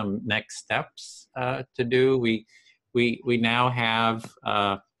next steps to do. We now have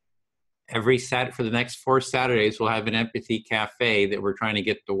every Saturday for the next 4 Saturdays, we'll have an empathy cafe that we're trying to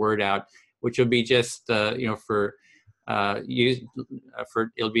get the word out, which will be just it'll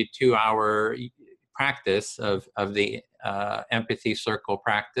be a 2-hour practice of the empathy circle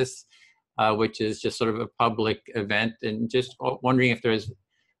practice, which is just sort of a public event. And just wondering if there's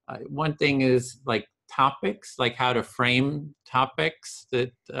one thing is like topics, like how to frame topics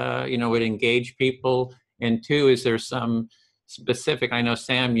that would engage people, and 2, is there some specific, I know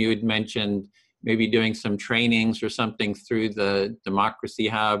Sam, you had mentioned maybe doing some trainings or something through the Democracy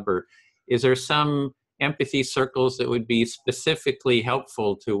Hub, or is there some empathy circles that would be specifically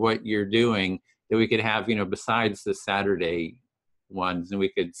helpful to what you're doing that we could have, besides the Saturday ones, and we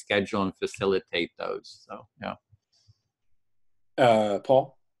could schedule and facilitate those? So, yeah.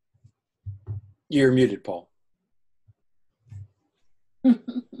 Paul? You're muted, Paul.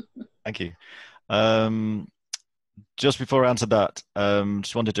 Thank you. just before I answer that,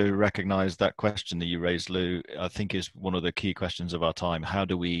 just wanted to recognize that question that you raised, Lou. I think is one of the key questions of our time. How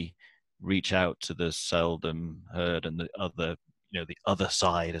do we reach out to the seldom heard and the other, the other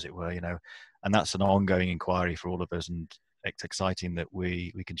side, as it were, and that's an ongoing inquiry for all of us, and it's exciting that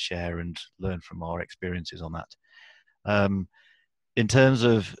we can share and learn from our experiences on that. In terms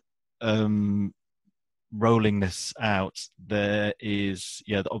of rolling this out, there is,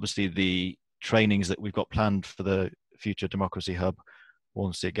 obviously the trainings that we've got planned for the Future Democracy Hub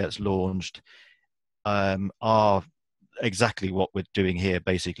once it gets launched are exactly what we're doing here.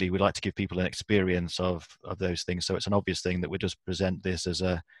 Basically, we'd like to give people an experience of those things, so it's an obvious thing that we just present this as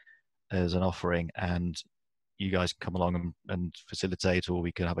an offering, and you guys can come along and facilitate, or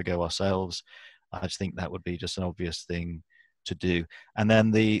we can have a go ourselves. I just think that would be just an obvious thing to do. And then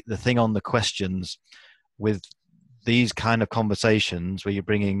the thing on the questions, with these kind of conversations where you're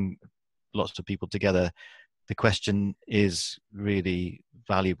bringing lots of people together, the question is really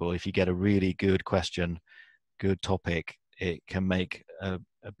valuable. If you get a really good question, good topic, it can make a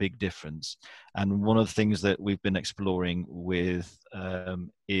big difference. And one of the things that we've been exploring with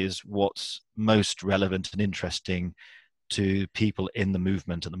is what's most relevant and interesting to people in the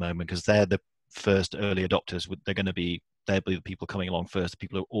movement at the moment, because they're the first early adopters. They'll be the people coming along first, the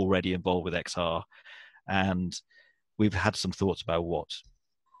people who are already involved with XR. And we've had some thoughts about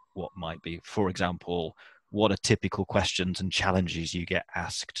what might be, for example, what are typical questions and challenges you get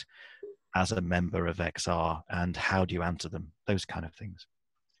asked as a member of XR, and how do you answer them? Those kind of things.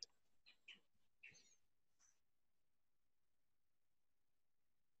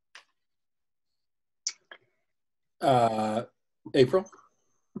 April?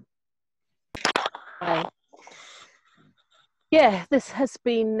 Hi. Yeah, this has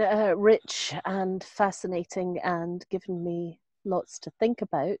been rich and fascinating and given me lots to think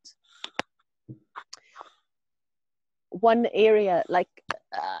about. One area,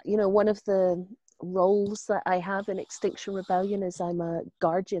 one of the roles that I have in Extinction Rebellion is I'm a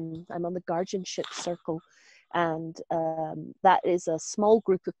guardian. I'm on the guardianship circle, and that is a small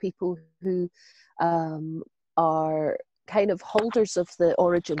group of people who are kind of holders of the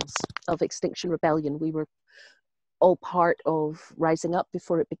origins of Extinction Rebellion. We were all part of Rising Up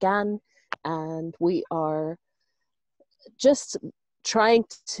before it began, and we are just trying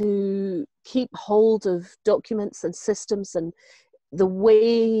to keep hold of documents and systems and the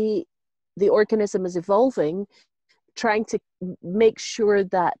way the organism is evolving, trying to make sure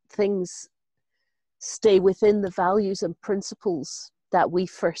that things stay within the values and principles that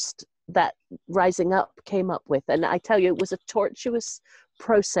that Rising Up came up with. And I tell you, it was a tortuous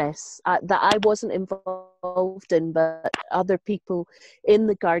process that I wasn't involved in, but other people in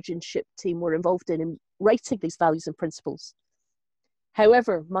the guardianship team were involved in writing these values and principles.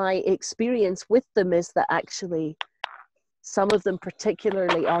 However, my experience with them is that actually some of them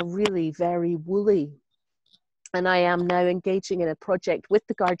particularly are really very woolly. And I am now engaging in a project with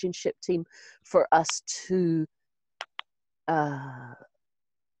the guardianship team for us to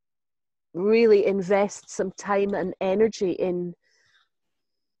really invest some time and energy in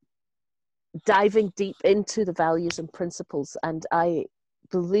diving deep into the values and principles. And I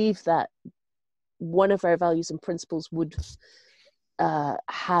believe that one of our values and principles would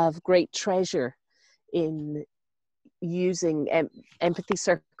have great treasure in using empathy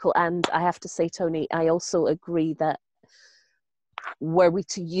circle. And I have to say, Tony, I also agree that were we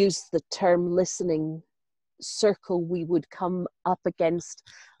to use the term listening circle, we would come up against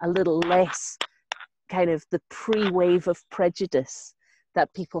a little less kind of the pre-wave of prejudice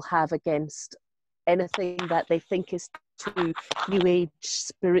that people have against anything that they think is too new age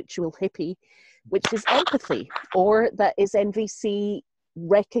spiritual hippie, which is empathy, or that is NVC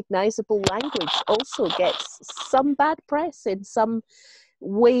recognizable language, also gets some bad press in some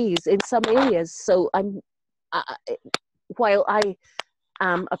ways, in some areas. So while I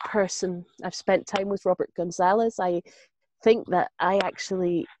am a person, I've spent time with Robert Gonzalez, I think that I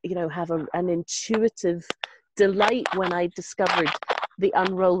actually, have an intuitive delight when I discovered the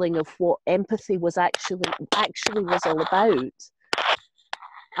unrolling of what empathy was actually was all about.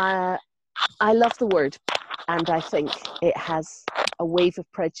 I love the word, and I think it has a wave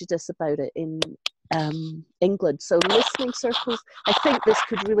of prejudice about it in England. So listening circles, I think this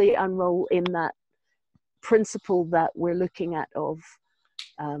could really unroll in that principle that we're looking at of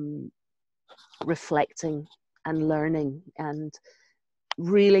reflecting and learning, and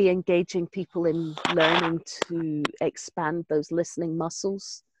really engaging people in learning to expand those listening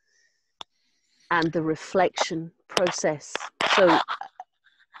muscles and the reflection process. So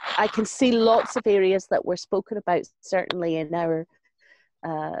I can see lots of areas that were spoken about, certainly in our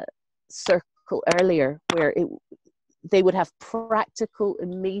circle earlier, where they would have practical,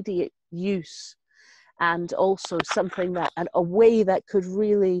 immediate use, and also something that, a way that could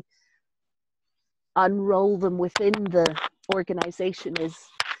really unroll them within the organization is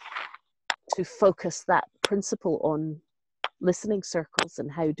to focus that principle on listening circles,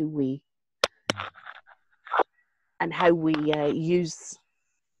 and how we use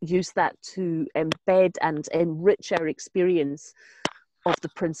that to embed and enrich our experience of the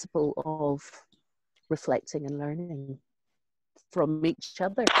principle of reflecting and learning from each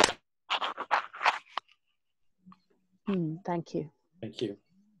other. Thank you. Thank you.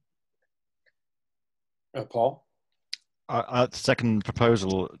 Paul? Second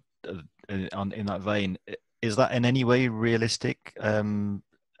proposal in that vein, is that in any way realistic? I'm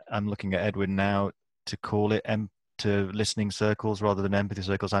looking at Edwin now, to call it to listening circles rather than empathy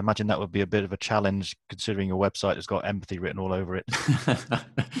circles. I imagine that would be a bit of a challenge, considering your website has got empathy written all over it.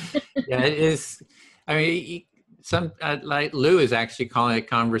 Yeah, it is. I mean, some like Lou is actually calling it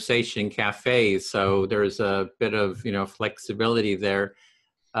conversation cafes, so there's a bit of flexibility there.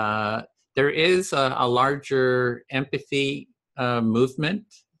 There is a larger empathy movement.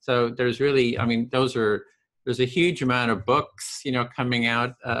 So there's really, I mean, there's a huge amount of books, coming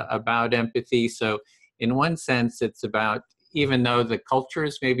out about empathy. So in one sense, it's about, even though the culture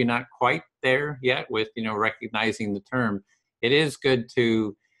is maybe not quite there yet with, recognizing the term, it is good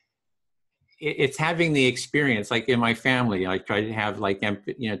to, it's having the experience. Like in my family, I tried to have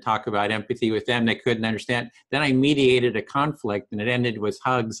talk about empathy with them. They couldn't understand. Then I mediated a conflict, and it ended with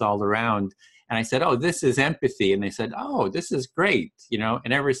hugs all around. And I said, "Oh, this is empathy." And they said, "Oh, this is great."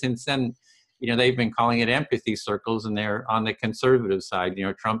 And ever since then, they've been calling it empathy circles, and they're on the conservative side,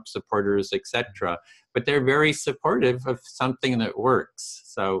 Trump supporters, etc. But they're very supportive of something that works.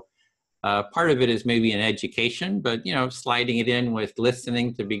 So part of it is maybe an education, but, sliding it in with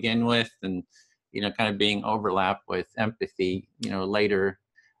listening to begin with, and, kind of being overlap with empathy, later.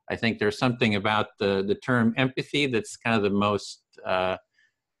 I think there's something about the term empathy that's kind of the most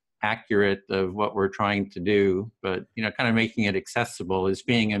accurate of what we're trying to do, but, kind of making it accessible is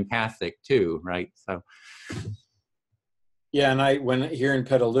being empathic too, right? So. Yeah, and when here in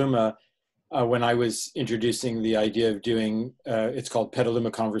Petaluma, when I was introducing the idea of doing, it's called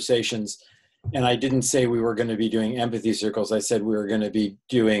Petaluma Conversations, and I didn't say we were going to be doing empathy circles. I said we were going to be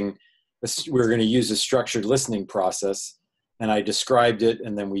doing, we were going to use a structured listening process, and I described it,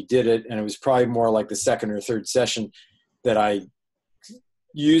 and then we did it, and it was probably more like the second or third session that I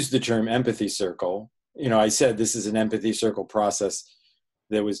used the term empathy circle. I said this is an empathy circle process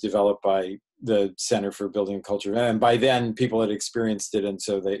that was developed by the Center for Building and Culture. And by then, people had experienced it, and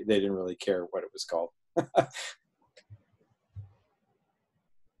so they didn't really care what it was called.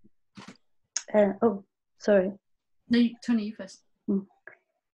 Oh, sorry. No, Tony, you first.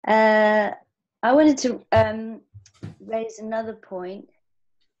 I wanted to raise another point,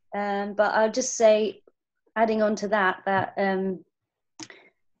 but I'll just say, adding on to that,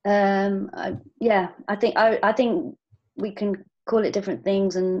 I think we can call it different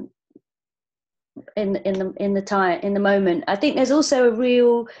things, and in the moment, I think there's also a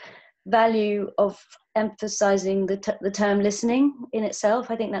real value of emphasizing the term listening in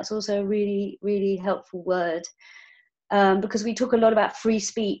itself. I think that's also a really, really helpful word, because we talk a lot about free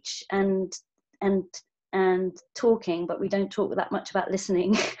speech and talking, but we don't talk that much about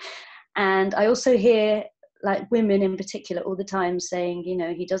listening. And I also hear, like, women in particular all the time saying,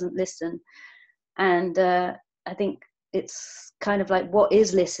 he doesn't listen. And I think it's kind of like, what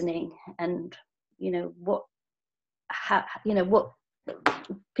is listening? And, what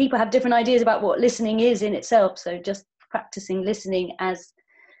people have different ideas about what listening is in itself. So just practicing listening as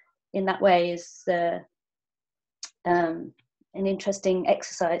in that way is an interesting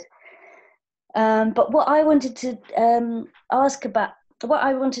exercise. But what I wanted to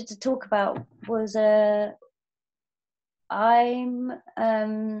talk about was I'm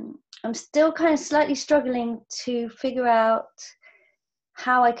still kind of slightly struggling to figure out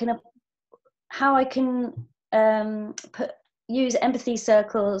how I can use empathy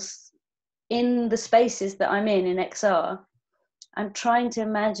circles in the spaces that I'm in XR. I'm trying to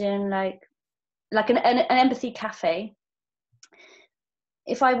imagine like an empathy cafe.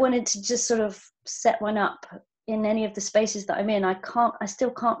 If I wanted to just sort of set one up in any of the spaces that I'm in, I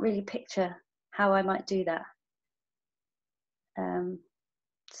still can't really picture how I might do that.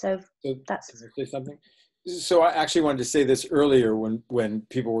 So that's. Can I say something? So I actually wanted to say this earlier when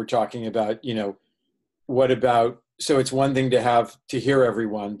people were talking about, what about, so it's one thing to hear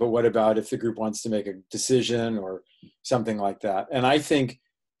everyone, but what about if the group wants to make a decision or something like that? And I think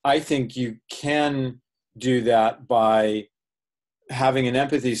you can do that by having an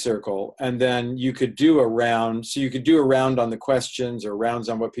empathy circle, and then you could do a round. So you could do a round on the questions or rounds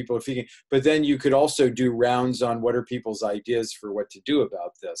on what people are thinking, but then you could also do rounds on what are people's ideas for what to do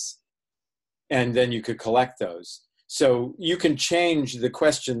about this. And then you could collect those. So you can change the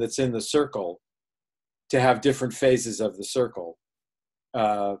question that's in the circle to have different phases of the circle.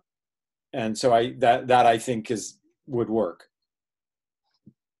 And so that I think would work.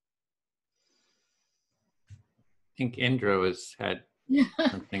 I think Indra has had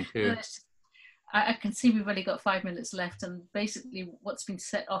something too. I can see we've only got 5 minutes left, and basically what's been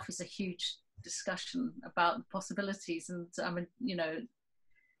set off is a huge discussion about the possibilities. And I mean, you know,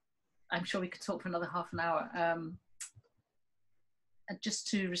 I'm sure we could talk for another half an hour. And just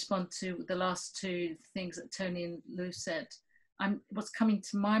to respond to the last two things that Tony and Lou said, what's coming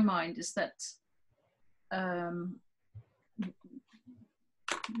to my mind is that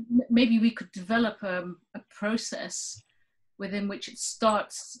maybe we could develop a process within which it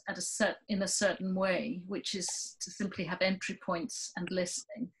starts in a certain way, which is to simply have entry points and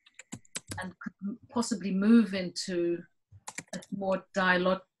listening, and could possibly move into a more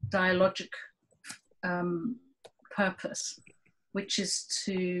dialogic purpose, which is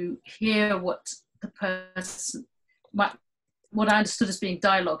to hear what the person, what I understood as being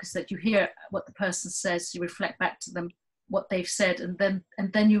dialogue is that you hear what the person says, you reflect back to them what they've said, and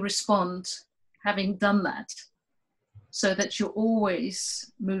then you respond having done that, so that you're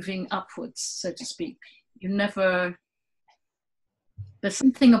always moving upwards, so to speak. There's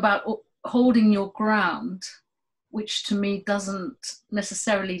something about holding your ground, which to me doesn't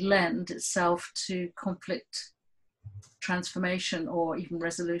necessarily lend itself to conflict transformation or even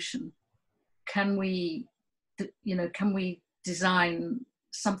resolution. Can we design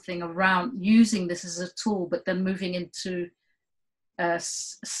something around using this as a tool, but then moving into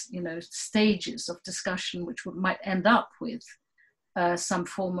stages of discussion which might end up with some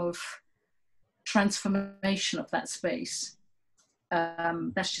form of transformation of that space?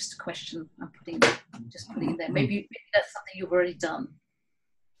 That's just a question I'm putting in there. Maybe that's something you've already done.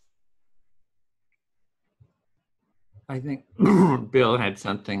 I think Bill had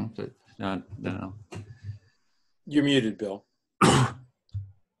something, but no. You're muted, Bill.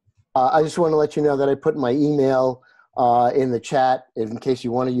 I just want to let you know that I put my email in the chat in case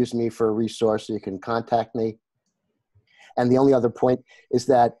you want to use me for a resource, so you can contact me. And the only other point is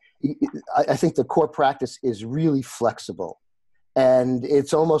that I think the core practice is really flexible. And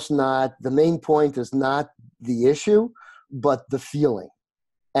it's almost not, the main point is not the issue, but the feeling.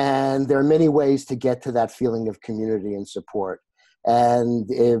 And there are many ways to get to that feeling of community and support. And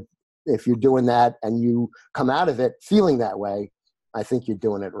if you're doing that and you come out of it feeling that way, I think you're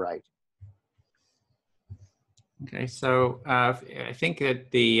doing it right. Okay, so I think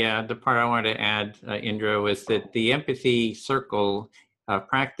that the part I wanted to add, Indra, was that the empathy circle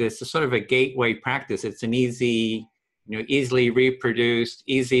practice is sort of a gateway practice. It's an easily reproduced,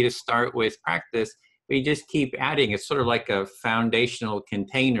 easy to start with practice, but you just keep adding. It's sort of like a foundational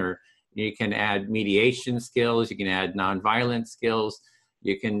container. You can add mediation skills, you can add nonviolent skills,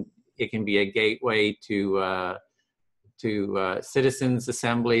 it can be a gateway to citizens'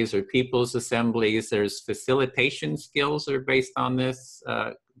 assemblies or people's assemblies. There's facilitation skills that are based on this,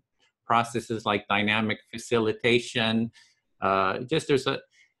 processes like dynamic facilitation. There's a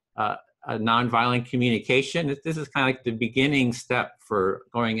nonviolent communication. This is kind of like the beginning step for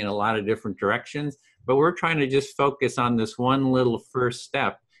going in a lot of different directions, but we're trying to just focus on this one little first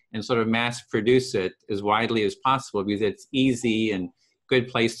step and sort of mass produce it as widely as possible, because it's easy and good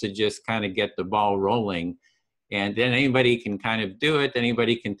place to just kind of get the ball rolling. And then anybody can kind of do it.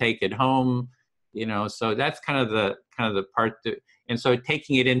 Anybody can take it home, so that's kind of the part and so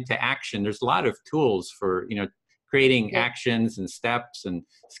taking it into action, there's a lot of tools for, creating actions and steps and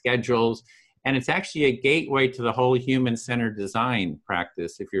schedules. And it's actually a gateway to the whole human-centered design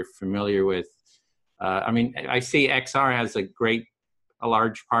practice. If you're familiar with, I see XR has a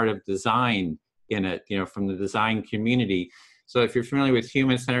large part of design in it, from the design community. So if you're familiar with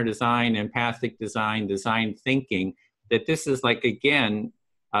human-centered design, empathic design, design thinking, that this is like, again,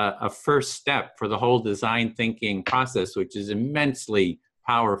 a first step for the whole design thinking process, which is immensely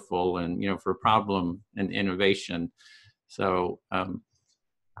powerful and, for problem and innovation. So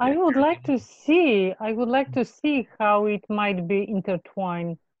I would like to see how it might be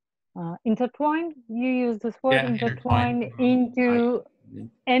intertwined. Intertwined, you use this word, intertwined into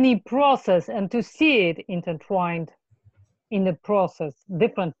any process, and to see it intertwined in the process,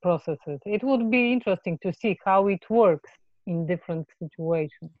 different processes. It would be interesting to see how it works in different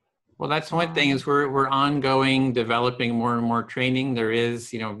situations. Well, that's one thing is we're ongoing, developing more and more training. There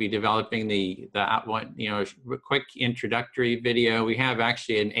is, be developing the one, quick introductory video. We have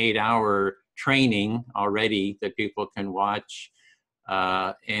actually an 8-hour training already that people can watch.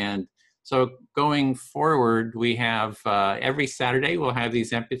 And so going forward, we have every Saturday, we'll have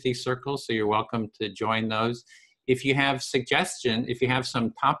these empathy circles. So you're welcome to join those. If you have suggestions, if you have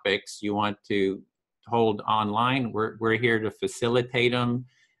some topics you want to hold online, we're here to facilitate them.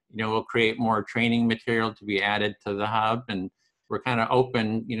 We'll create more training material to be added to the hub, and we're kind of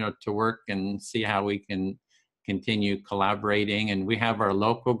open, to work and see how we can continue collaborating. And we have our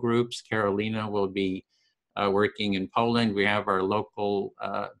local groups. Carolina will be working in Poland. We have our local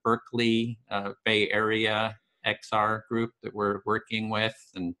Berkeley, Bay Area XR group that we're working with.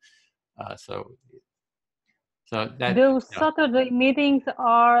 And so that— Those Saturday meetings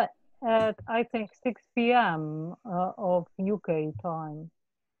are at, I think, 6 p.m. Of UK time.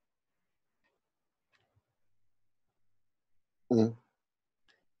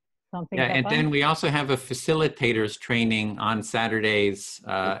 Something and then we also have a facilitators training on Saturdays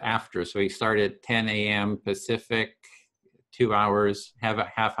after. So we start at 10 a.m. Pacific, 2 hours, have a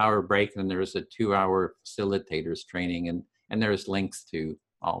half-hour break, and there's a 2-hour facilitators training, and there's links to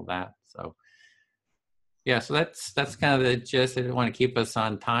all that. So yeah, so that's kind of the gist. I want to keep us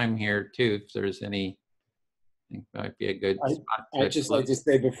on time here too. If there's any, I think that might be a good spot. I'd just like to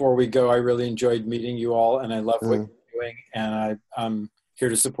say before we go, I really enjoyed meeting you all, and I love what you're doing, and I'm here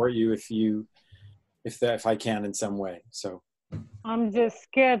to support you if I can in some way. So I'm just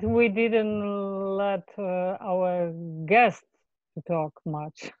scared we didn't let our guests to talk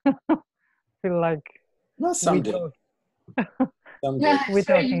much. Feel like no, some did. We're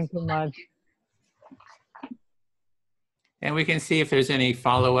talking too much. And we can see if there's any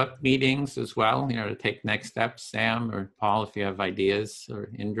follow-up meetings as well, to take next steps. Sam or Paul, if you have ideas,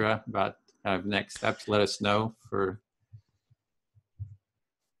 or Indra about next steps, let us know.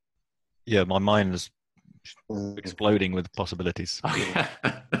 Yeah, my mind is exploding with possibilities. I'm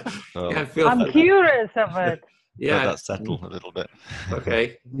curious of it. Yeah, that settled a little bit.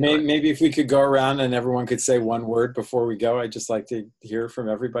 Okay. Maybe if we could go around and everyone could say one word before we go. I'd just like to hear from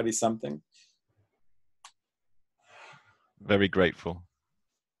everybody something. Very grateful.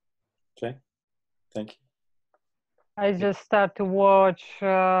 Okay, thank you. I just start to watch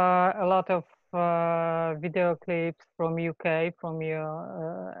a lot of video clips from UK, from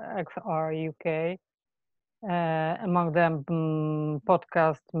your XR UK. Among them,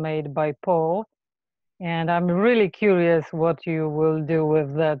 podcast made by Paul. And I'm really curious what you will do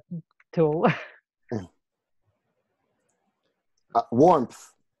with that tool.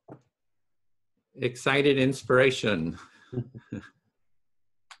 Warmth. Excited inspiration.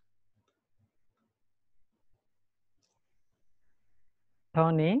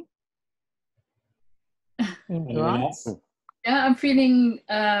 Tony? Anyone else? Yeah, I'm feeling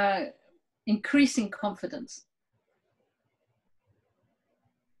increasing confidence.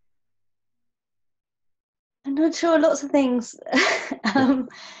 I'm not sure, lots of things.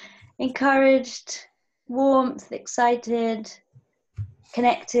 Encouraged, warmth, excited,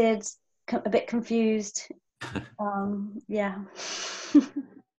 connected, a bit confused. Yeah.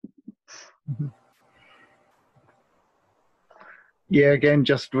 Yeah, again,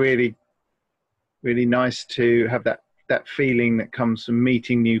 just really, really nice to have that feeling that comes from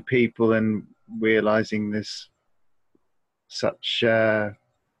meeting new people and realizing there's such I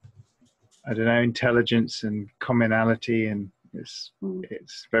don't know, intelligence and commonality, and it's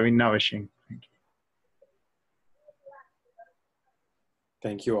very nourishing. Thank you.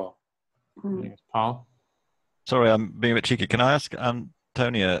 Thank you all. Paul? Sorry, I'm being a bit cheeky. Can I ask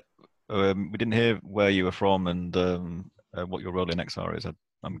Tonia, we didn't hear where you were from and what your role in XR is.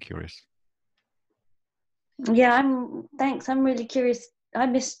 I'm curious. Yeah, thanks. I'm really curious. I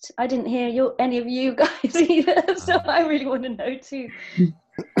didn't hear any of you guys either, so I really want to know too.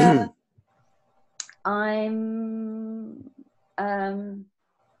 I'm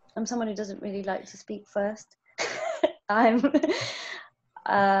someone who doesn't really like to speak first. I'm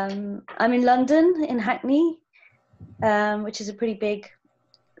in London, in Hackney, which is a pretty big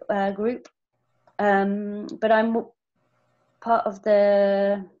group, but I'm part of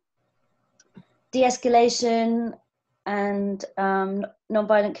the de-escalation and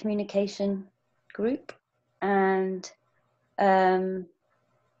non-violent communication group, and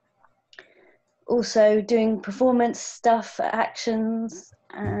also doing performance stuff, actions,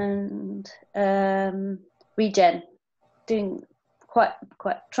 and regen. Doing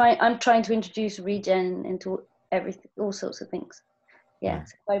I'm trying to introduce regen into everything, all sorts of things. Yeah,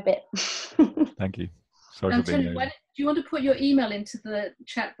 it's quite a bit. Thank you. Sorry for being you want to put your email into the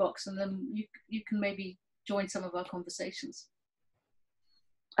chat box, and then you can maybe join some of our conversations?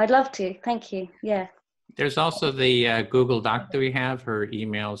 I'd love to. Thank you. Yeah. There's also the Google Doc that we have. Her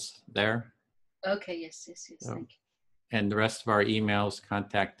emails there. Okay. Yes. So, Thank you. and the rest of our emails,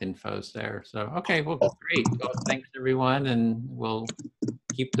 contact info's there. So, okay, well, great. Well, thanks everyone, and we'll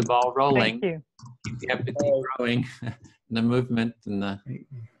keep the ball rolling. Thank you. You have to keep growing the movement and the.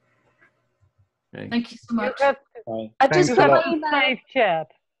 Okay. Thank you so much. I just Thanks a lot. safe chat.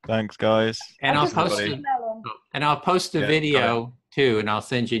 Thanks, guys. And I'll Thanks, post everybody. and I'll post the Yeah, video too, and I'll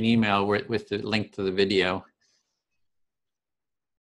send you an email with the link to the video.